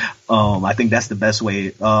 Right. I think that's the best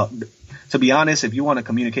way. To be honest, if you want to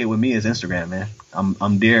communicate with me, is Instagram, man.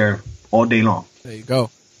 I'm there all day long. There you go.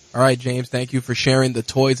 All right, James, thank you for sharing the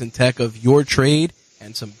toys and tech of your trade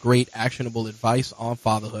and some great actionable advice on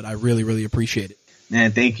fatherhood. I really, really appreciate it.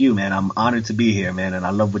 Man, thank you, man. I'm honored to be here, man, and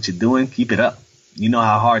I love what you're doing. Keep it up. You know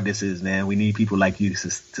how hard this is, man. We need people like you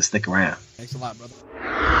to stick around. Thanks a lot, brother.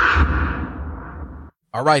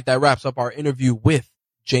 All right, that wraps up our interview with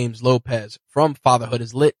James Lopez from Fatherhood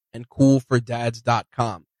is Lit and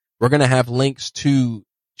coolfordads.com. We're going to have links to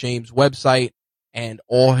James' website and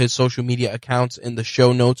all his social media accounts in the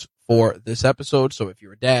show notes for this episode. So if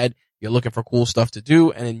you're a dad, you're looking for cool stuff to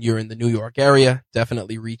do, and you're in the New York area,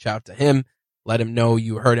 definitely reach out to him. Let him know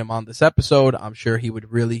you heard him on this episode. I'm sure he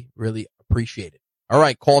would really, really appreciate it. All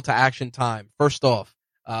right, call to action time. First off,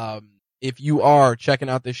 if you are checking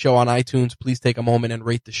out this show on iTunes, please take a moment and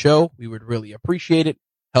rate the show. We would really appreciate it.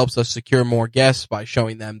 Helps us secure more guests by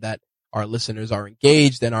showing them that our listeners are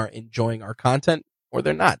engaged and are enjoying our content, or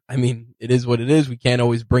they're not. I mean, it is what it is. We can't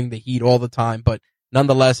always bring the heat all the time, but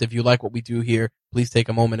nonetheless, if you like what we do here, please take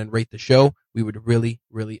a moment and rate the show. We would really,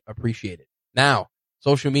 really appreciate it. Now,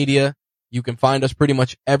 social media, you can find us pretty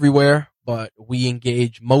much everywhere, but we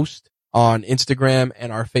engage most on Instagram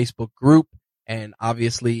and our Facebook group. And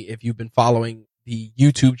obviously, if you've been following the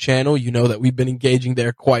YouTube channel, you know that we've been engaging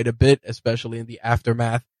there quite a bit, especially in the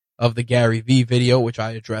aftermath of the Gary V video, which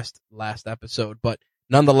I addressed last episode. But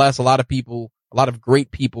nonetheless, a lot of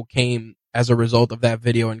great people came as a result of that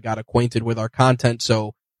video and got acquainted with our content.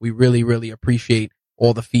 So we really, really appreciate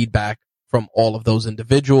all the feedback from all of those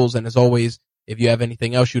individuals. And as always, if you have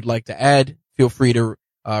anything else you'd like to add, feel free to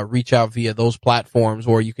reach out via those platforms,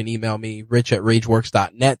 or you can email me,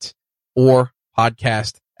 rich@rageworks.net, or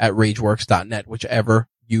podcast@rageworks.net, whichever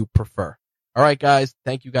you prefer. All right, guys.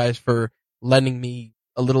 Thank you guys for lending me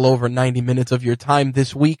a little over 90 minutes of your time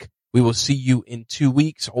this week. We will see you in 2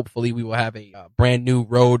 weeks. Hopefully we will have a brand new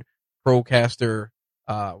Rode Rodecaster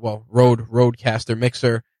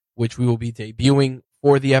mixer, which we will be debuting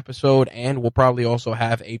for the episode. And we'll probably also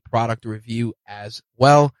have a product review as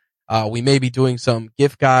well. We may be doing some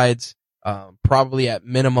gift guides, probably at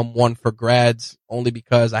minimum one for grads, only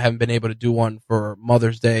because I haven't been able to do one for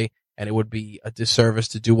Mother's Day, and it would be a disservice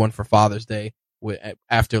to do one for Father's Day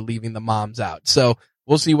after leaving the moms out. So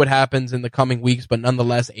we'll see what happens in the coming weeks, but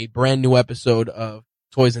nonetheless, a brand new episode of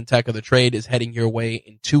Toys and Tech of the Trade is heading your way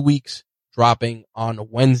in 2 weeks, dropping on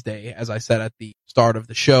Wednesday. As I said at the start of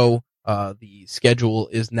the show, the schedule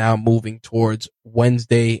is now moving towards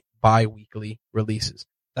Wednesday bi-weekly releases.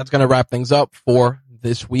 That's going to wrap things up for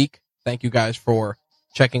this week. Thank you guys for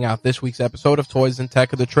checking out this week's episode of Toys and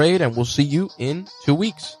Tech of the Trade, and we'll see you in 2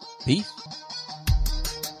 weeks. Peace.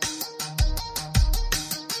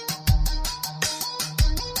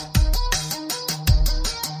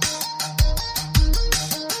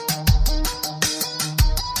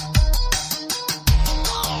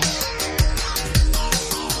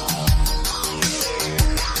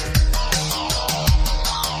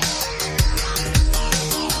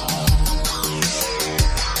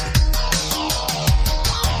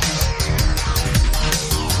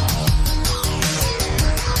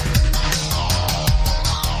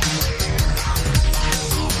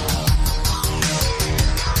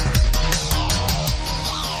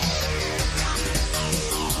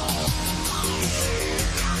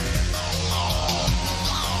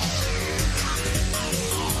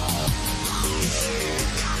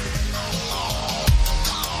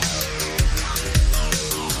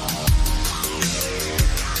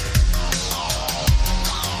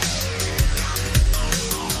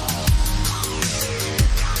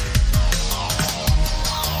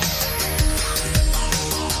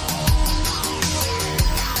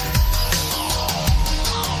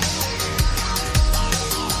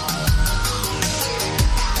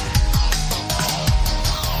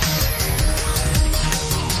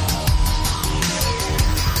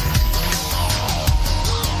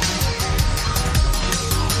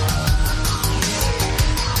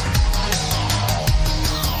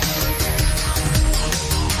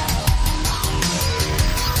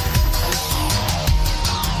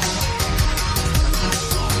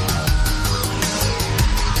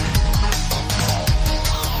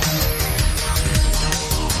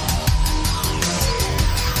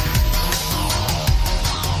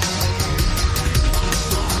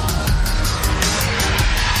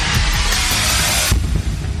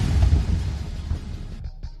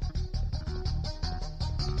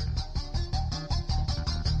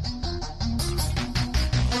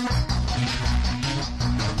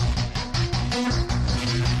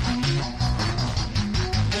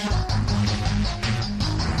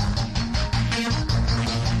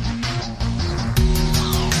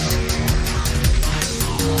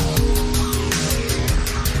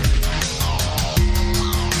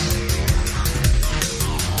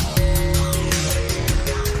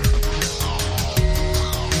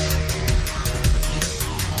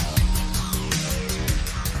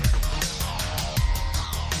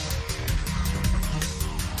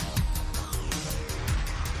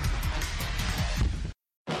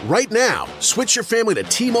 Right now, switch your family to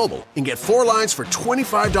T-Mobile and get 4 lines for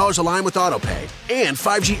 $25 a line with AutoPay and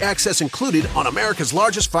 5G access included on America's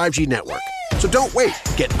largest 5G network. So don't wait.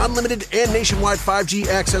 Get unlimited and nationwide 5G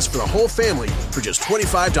access for the whole family for just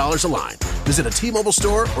 $25 a line. Visit a T-Mobile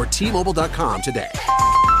store or T-Mobile.com today.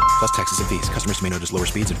 Plus taxes and fees. Customers may notice lower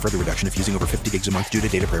speeds and further reduction if using over 50 gigs a month due to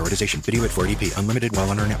data prioritization. Video at 480p. Unlimited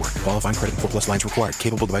while on our network. Qualifying credit and 4+ lines required.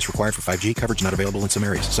 Capable device required for 5G. Coverage not available in some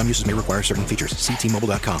areas. Some uses may require certain features. See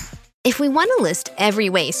T-Mobile.com. If we want to list every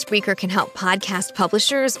way Spreaker can help podcast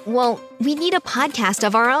publishers, well, we need a podcast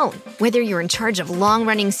of our own. Whether you're in charge of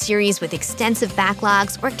long-running series with extensive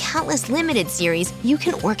backlogs or countless limited series, you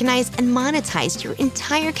can organize and monetize your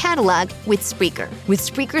entire catalog with Spreaker. With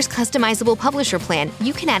Spreaker's customizable publisher plan,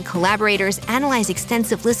 you can add collaborators, analyze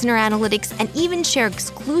extensive listener analytics, and even share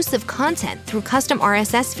exclusive content through custom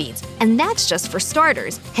RSS feeds. And that's just for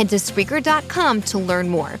starters. Head to Spreaker.com to learn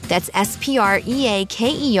more. That's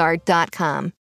Spreaker.com.